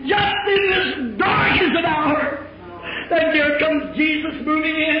 Just in this darkest of hour, that there comes Jesus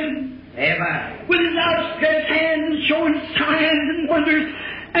moving in. Amen. With his outstretched hands and showing signs and wonders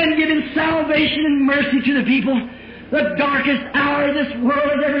and giving salvation and mercy to the people. The darkest hour this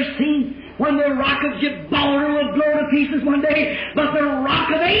world has ever seen, when the rock of Gibraltar will blow to pieces one day, but the rock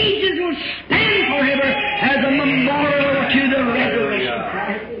of ages will stand forever as a memorial to the resurrection of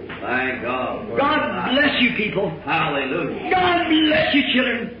Christ. Thank God. God bless you people. Hallelujah. God bless you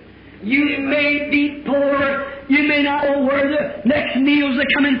children. You may be poor, you may not know where the next meals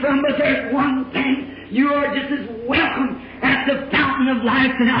are coming from, but there's one thing. You are just as welcome at the fountain of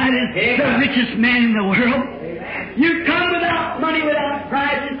life tonight as the richest man in the world. You come without money, without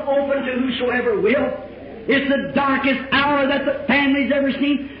price. It's open to whosoever will. It's the darkest hour that the family's ever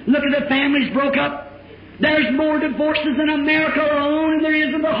seen. Look at the families broke up. There's more divorces in America alone than there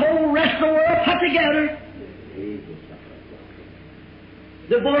is in the whole rest of the world put together.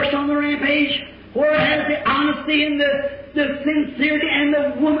 Divorce on the rampage. Where has the honesty and the sincerity and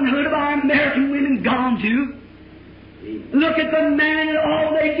the womanhood of our American women gone to? Look at the man and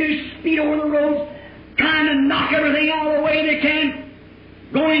all they do, speed over the roads, trying to knock everything out of the way they can,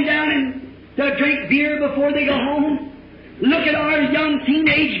 going down and to drink beer before they go home. Look at our young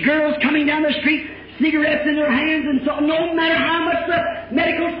teenage girls coming down the street, cigarettes in their hands, and so no matter how much the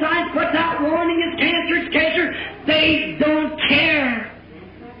medical science puts out warning it's cancer, they don't care.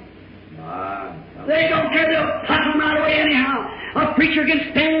 They don't care. They'll puff them right away anyhow. A preacher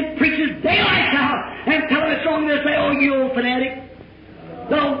can stand preachers daylight out and tell them it's wrong. They'll say, "Oh, you old fanatic."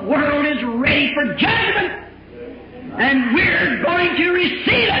 The world is ready for judgment, and we're going to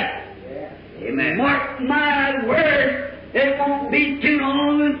receive it. Amen. Mark my word, it won't be too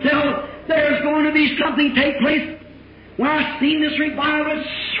long until there's going to be something take place. When I seen this revival, it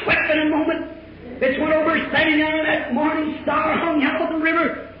swept in a moment. It's went over standing down in that morning star hung out on the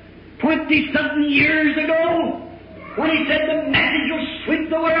river 20-something years ago, when he said the message will sweep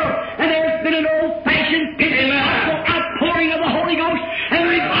the world, and there's been an old-fashioned Pentecostal outpouring of the Holy Ghost, and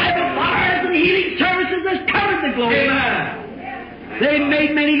revival fires and healing services has covered the globe. Amen. They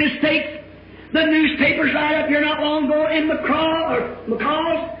made many mistakes. The newspapers right up here not long ago in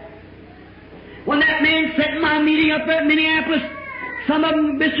McCall's, when that man sat in my meeting up at Minneapolis, some of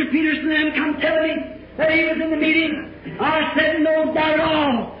them, Mr. Peterson and them, come telling me that he was in the meeting. I said, no doubt at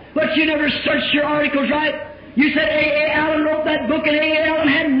all. But you never searched your articles right. You said A.A. Allen wrote that book and A.A. Allen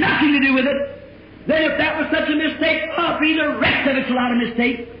had nothing to do with it. Then if that was such a mistake, the rest of it's a lot of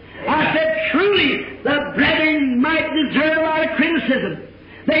mistakes. I said, truly, the brethren might deserve a lot of criticism.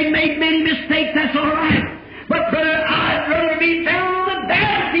 They made many mistakes, that's all right. But, brother, I'd rather be found on the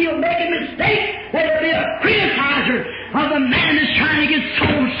battlefield making mistakes than to be a criticizer of the man that's trying to get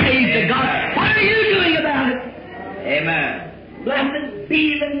souls saved to God. What are you doing about it? Amen. Blessed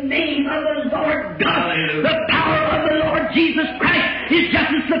be the name of the Lord God. Hallelujah. The power of the Lord Jesus Christ is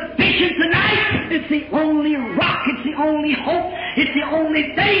just as sufficient tonight. It's the only rock. It's the only hope. It's the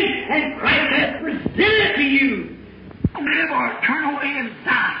only thing. And Christ has presented it to you. Live or turn away and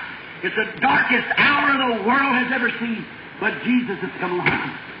die. It's the darkest hour the world has ever seen. But Jesus has come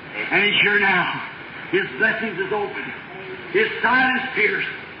along. And He's here now. His blessings is open. His side is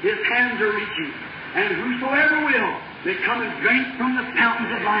pierced. His hands are reaching. And whosoever will, they come and drink from the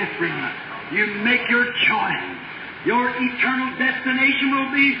fountains of life spring. You make your choice. Your eternal destination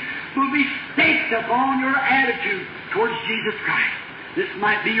will be staked upon your attitude towards Jesus Christ. This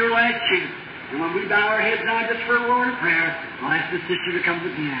might be your last chance. And when we bow our heads now just for a word of prayer, I'll ask the sister to come to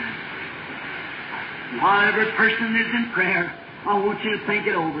the piano. While every person is in prayer, I want you to think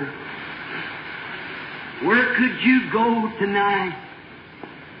it over. Where could you go tonight?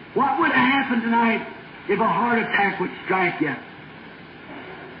 What would happen tonight if a heart attack would strike you?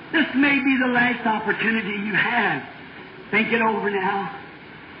 This may be the last opportunity you have. Think it over now.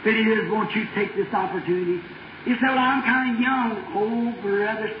 If it is, won't you take this opportunity? You say, well, I'm kind of young. Oh,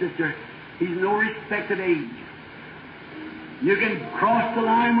 brother, sister, He's no respect of age. You can cross the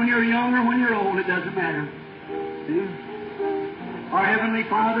line when you're young or when you're old. It doesn't matter. See? Our Heavenly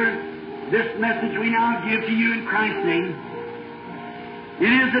Father, this message we now give to you in Christ's name.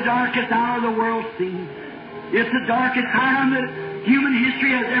 It is the darkest hour the world's seen. It's the darkest time that human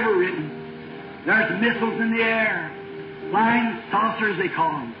history has ever written. There's missiles in the air, flying saucers they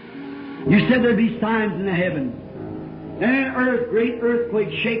call them. You said there'd be signs in the heaven. And great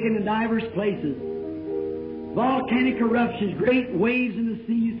earthquakes shaking in divers places. Volcanic eruptions, great waves in the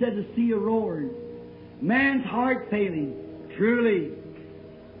sea. You said the sea roaring. Man's heart failing. Truly,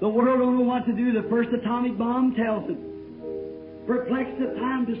 the world don't know what to do. The first atomic bomb tells it. Perplexed at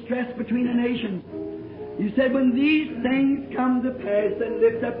time, distress between the nations. You said, when these things come to pass, then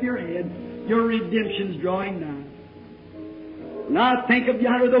lift up your head. Your redemption's drawing nigh. Now think of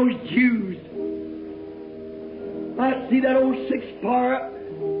yonder those Jews. I see that old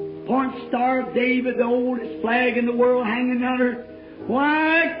six-point star of David, the oldest flag in the world, hanging yonder.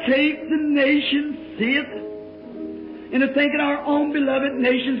 Why can't the nation see it? And to think that our own beloved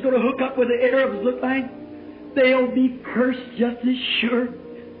nation's going to hook up with the Arabs, look like they'll be cursed just as sure.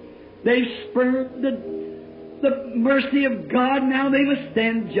 They've spurned the mercy of God. Now they must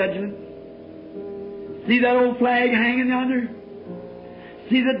stand judgment. See that old flag hanging yonder?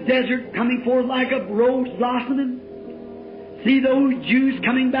 See the desert coming forth like a rose blossoming? See those Jews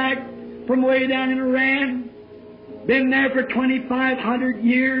coming back from way down in Iran? Been there for 2,500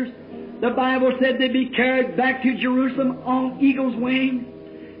 years. The Bible said they'd be carried back to Jerusalem on eagle's wings.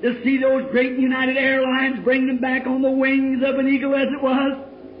 To see those great United Airlines bring them back on the wings of an eagle as it was.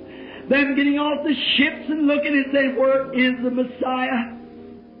 Them getting off the ships and looking and saying, where is the Messiah?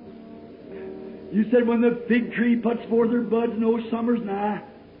 You said when the fig tree puts forth her buds, no summer's nigh.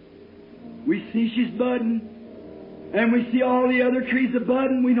 We see she's budding. And we see all the other trees are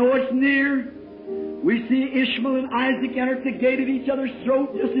budding. We know it's near. We see Ishmael and Isaac enter at the gate of each other's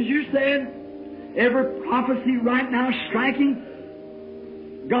throat, just as you said. every prophecy right now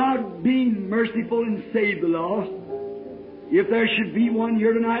striking. God being merciful and save the lost. If there should be one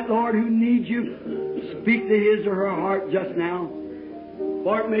here tonight, Lord, who needs you, speak to his or her heart just now.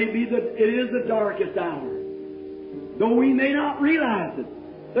 For it may be that it is the darkest hour. Though we may not realize it.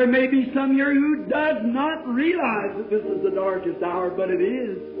 There may be some here who does not realize that this is the darkest hour, but it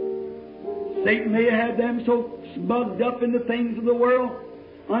is. Satan may have them so smugged up in the things of the world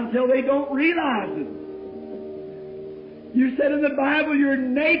until they don't realize it. You said in the Bible you're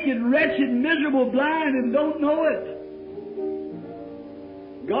naked, wretched, miserable, blind, and don't know it.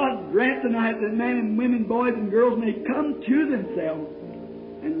 God grant tonight that men and women, boys and girls may come to themselves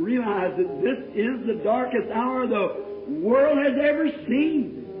and realize that this is the darkest hour the world has ever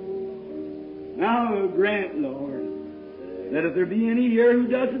seen. Now grant, Lord, that if there be any here who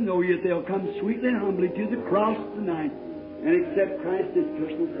doesn't know you, they'll come sweetly and humbly to the cross tonight and accept Christ as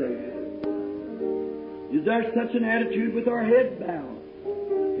personal Savior. Is there such an attitude with our heads bowed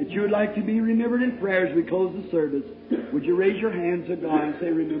that you would like to be remembered in prayer as we close the service? Would you raise your hands to God and say,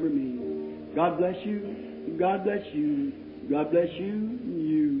 remember me? God bless you. God bless you. God bless you.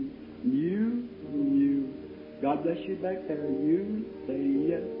 You. God bless you back there. You say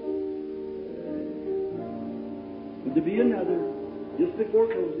yes. Would there be another? Just before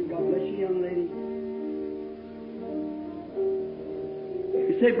closing, God bless you, young lady.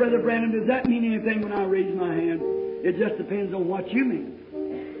 You say, Brother Brandon, does that mean anything when I raise my hand? It just depends on what you mean.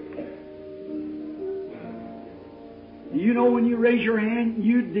 Do you know when you raise your hand,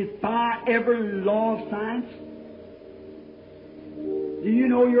 you defy every law of science? Do you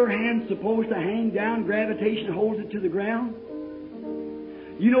know your hand's supposed to hang down, gravitation holds it to the ground?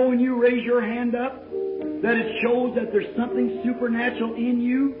 You know when you raise your hand up, that it shows that there's something supernatural in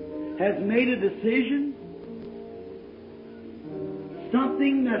you, has made a decision?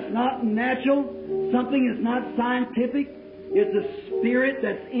 Something that's not natural, something that's not scientific, it's a spirit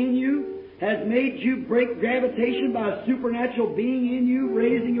that's in you, has made you break gravitation by a supernatural being in you,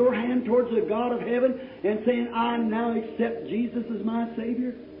 raising your hand towards the God of heaven and saying, I now accept Jesus as my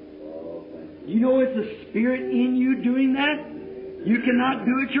Savior. You know it's a spirit in you doing that? You cannot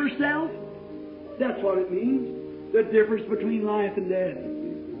do it yourself. That's what it means. The difference between life and death.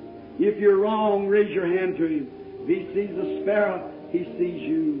 If you're wrong, raise your hand to Him. If He sees a sparrow, He sees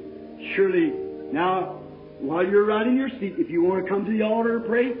you. Surely, now, while you're right in your seat, if you want to come to the altar and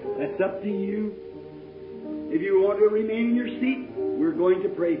pray, that's up to you. If you want to remain in your seat, we're going to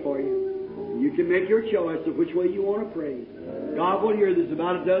pray for you. You can make your choice of which way you want to pray. God will hear. There's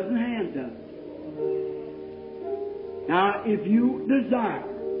about a dozen hands up. Now, if you desire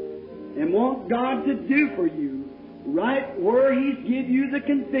and want God to do for you, right where He's give you the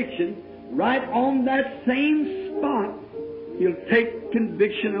conviction, right on that same spot, He'll take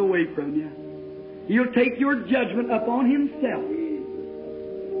conviction away from you. He'll take your judgment upon Himself.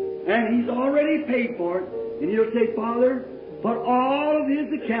 And He's already paid for it. And He'll say, Father, put all of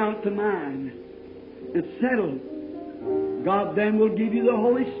His account to mine. It's settled. God then will give you the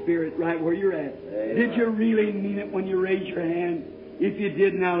Holy Spirit right where you're at. Amen. Did you really mean it when you raised your hand? If you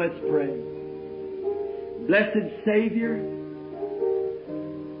did, now let's pray. Blessed Savior,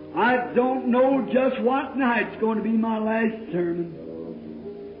 I don't know just what night's going to be my last sermon.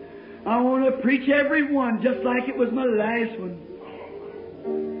 I want to preach every one just like it was my last one.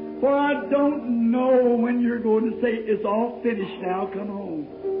 For I don't know when you're going to say, it's all finished now, come home.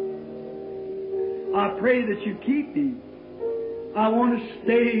 I pray that you keep me. I want to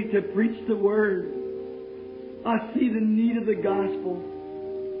stay to preach the Word. I see the need of the gospel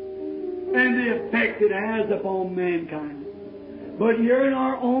and the effect it has upon mankind. But here in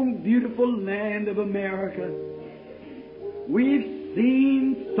our own beautiful land of America, we've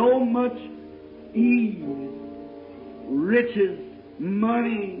seen so much ease, riches,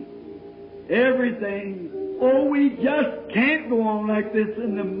 money, everything. Oh, we just can't go on like this,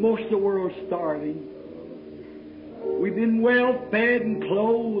 and most of the world's starving. We've been well fed and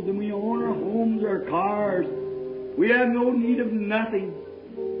clothed, and we own our homes, our cars. We have no need of nothing,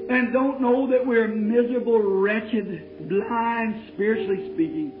 and don't know that we're miserable, wretched, blind, spiritually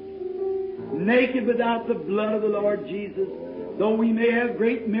speaking, naked without the blood of the Lord Jesus. Though we may have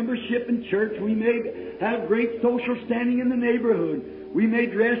great membership in church, we may have great social standing in the neighborhood, we may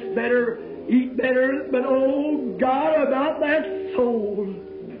dress better, eat better, but oh God, about that soul.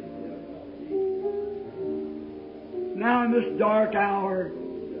 Now in this dark hour,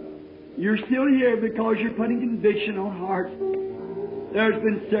 you're still here because you're putting conviction on hearts. There's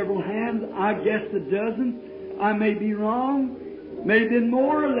been several hands, I guess a dozen. I may be wrong, may have been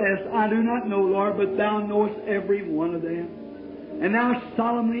more or less, I do not know, Lord, but Thou knowest every one of them. And now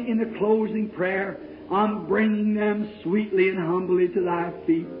solemnly in the closing prayer, I'm bringing them sweetly and humbly to Thy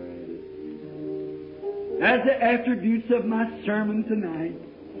feet. As the attributes of my sermon tonight,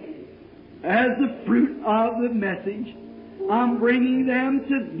 as the fruit of the message, I'm bringing them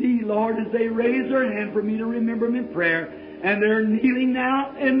to Thee, Lord, as they raise their hand for me to remember them in prayer, and they're kneeling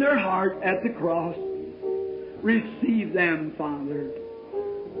now in their heart at the cross. Receive them, Father.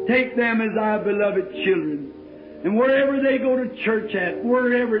 Take them as Thy beloved children. And wherever they go to church at,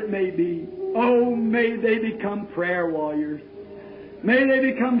 wherever it may be, oh, may they become prayer warriors. May they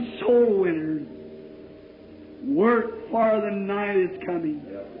become soul winners. Work, for the night is coming.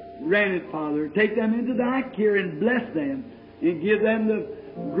 Grant it, Father. Take them into Thy care and bless them and give them the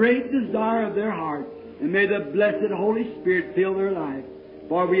great desire of their heart. And may the blessed Holy Spirit fill their life.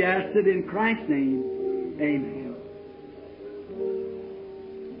 For we ask it in Christ's name. Amen.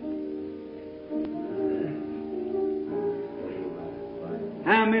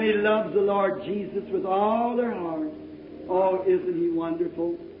 How many loves the Lord Jesus with all their heart? Oh, isn't He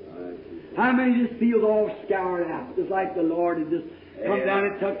wonderful? How many just feel all scoured out, just like the Lord had just come down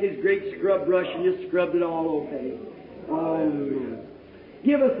and took His great scrub brush and just scrubbed it all okay? Oh,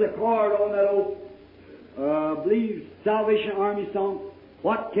 give us the chord on that old, I believe, Salvation Army song.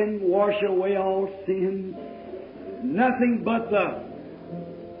 What can wash away all sin? Nothing but the.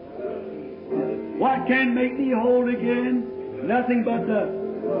 What can make me whole again? Nothing but the.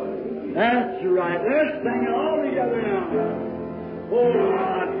 That's right. Let's sing it all together now. Oh,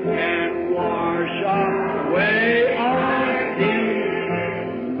 what can wash away all sin?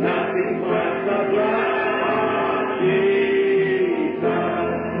 Nothing but the blood of Jesus.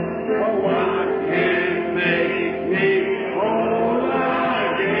 Oh, what can make me whole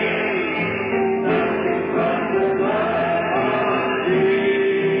again? Nothing but the blood of Jesus.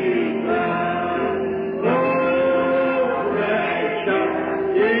 Oh, precious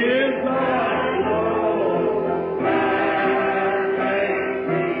is the blood that makes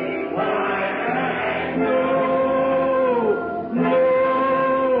me white as snow. No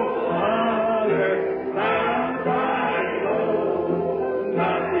other found I know.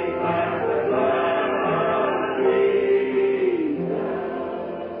 Nothing but the blood of Jesus.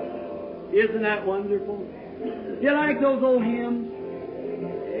 Isn't that wonderful? You like those old hymns?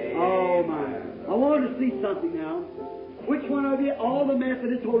 Oh my. I want to see something now. Which one of you, all the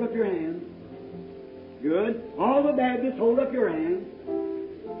Methodists, hold up your hands? Good. All the Baptists, hold up your hands.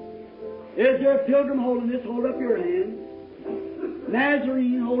 Is there a Pilgrim Holiness? Hold up your hands.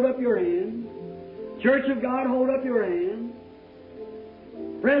 Nazarene, hold up your hands. Church of God, hold up your hands.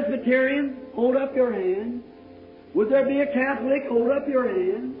 Presbyterian, hold up your hands. Would there be a Catholic? Hold up your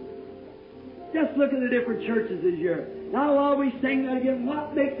hands. Just look at the different churches this year. Now while we sing that again,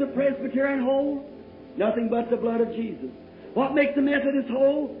 what makes the Presbyterian whole? Nothing but the blood of Jesus. What makes the Methodist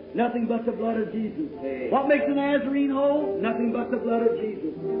whole? Nothing but the blood of Jesus. What makes the Nazarene whole? Nothing but the blood of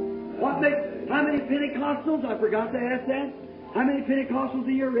Jesus. What makes, how many Pentecostals? I forgot to ask that. How many Pentecostals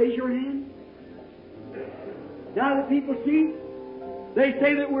a year? Raise your hand. Now the people see, they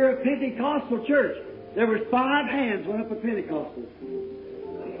say that we're a Pentecostal church. There was 5 hands went up for Pentecostals.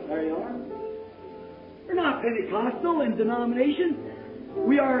 There you are. We're not Pentecostal in denomination.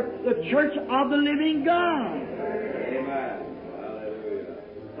 We are the church of the living God. Amen. Hallelujah.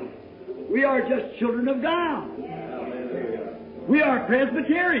 We are just children of God. Hallelujah. We are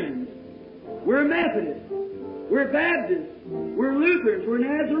Presbyterians. We're Methodists. We're Baptists. We're Lutherans. We're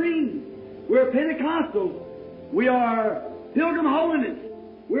Nazarenes. We're Pentecostals. We are Pilgrim Holiness.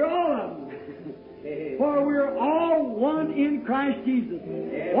 We're all of them. For we're all one in Christ Jesus.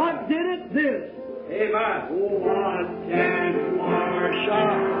 What did it? This. Amen. Oh, what can wash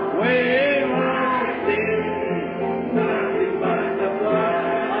away all sin? Nothing but the blood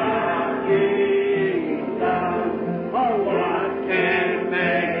of Jesus. Oh, what can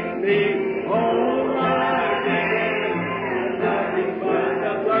make me whole again? Nothing but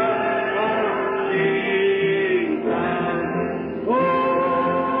the blood of Jesus.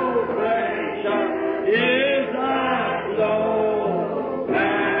 Oh, precious is the blood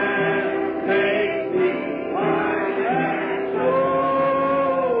that makes me white as snow.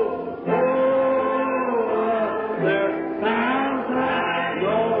 Oh, there found I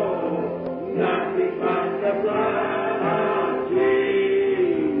know nothing but the blood of Jesus.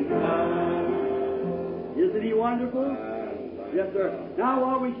 Isn't He wonderful? Yes, sir. Now,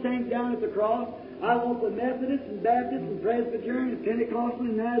 while we stand down at the cross, I want the Methodists and Baptists and Presbyterian and Pentecostal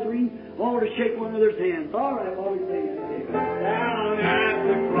and Nazarene all to shake one another's hands. All right, while we stand down at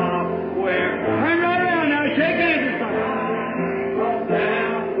the cross where... Turn right around now, shake hands or something.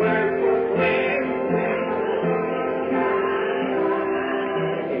 Down where proclaim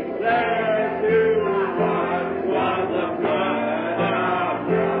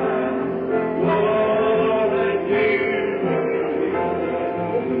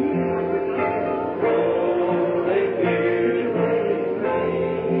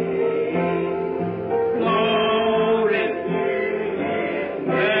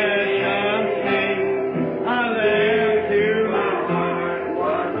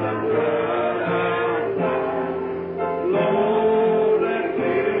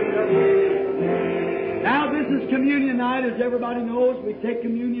as everybody knows, we take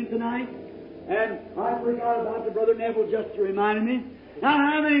communion tonight. And I forgot about the Brother Neville just to remind me. Now,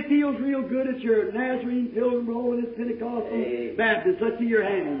 how many feels real good at your Nazarene, Pilgrim, Holiness, Pentecostal, Baptist? Let's see your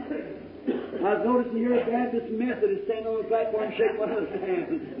hands. I've noticed here at Baptist Methodist stand on the platform and shake one of those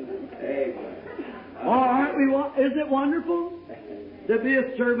hands. Oh, aren't we? Isn't it wonderful to be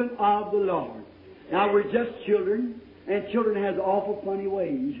a servant of the Lord? Now, we're just children, and children has awful funny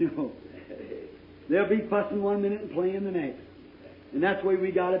ways, you know. They'll be fussing one minute and playing the next. And that's the way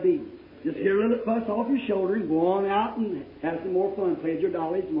we got to be. Just get a little fuss off your shoulder and go on out and have some more fun. Play with your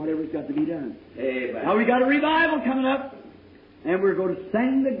dollies and whatever's got to be done. Amen. Now we got a revival coming up. And we're going to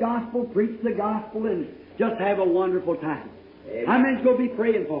sing the gospel, preach the gospel, and just have a wonderful time. Amen. How many's going to be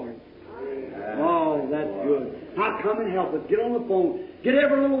praying for it? Oh, that's good. Now come and help us. Get on the phone. Get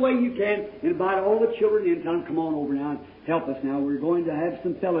every little way you can. Invite all the children in town. Come on over now and help us now. We're going to have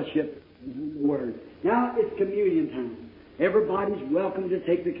some fellowship in the Word. Now it's communion time. Everybody's welcome to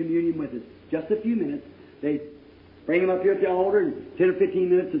take the communion with us. Just a few minutes. They bring them up here at the altar, and 10 or 15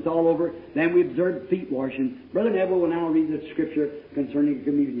 minutes, it's all over. Then we observe feet washing. Brother Neville will now read the scripture concerning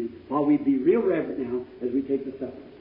communion, while we be real reverent now as we take the supper.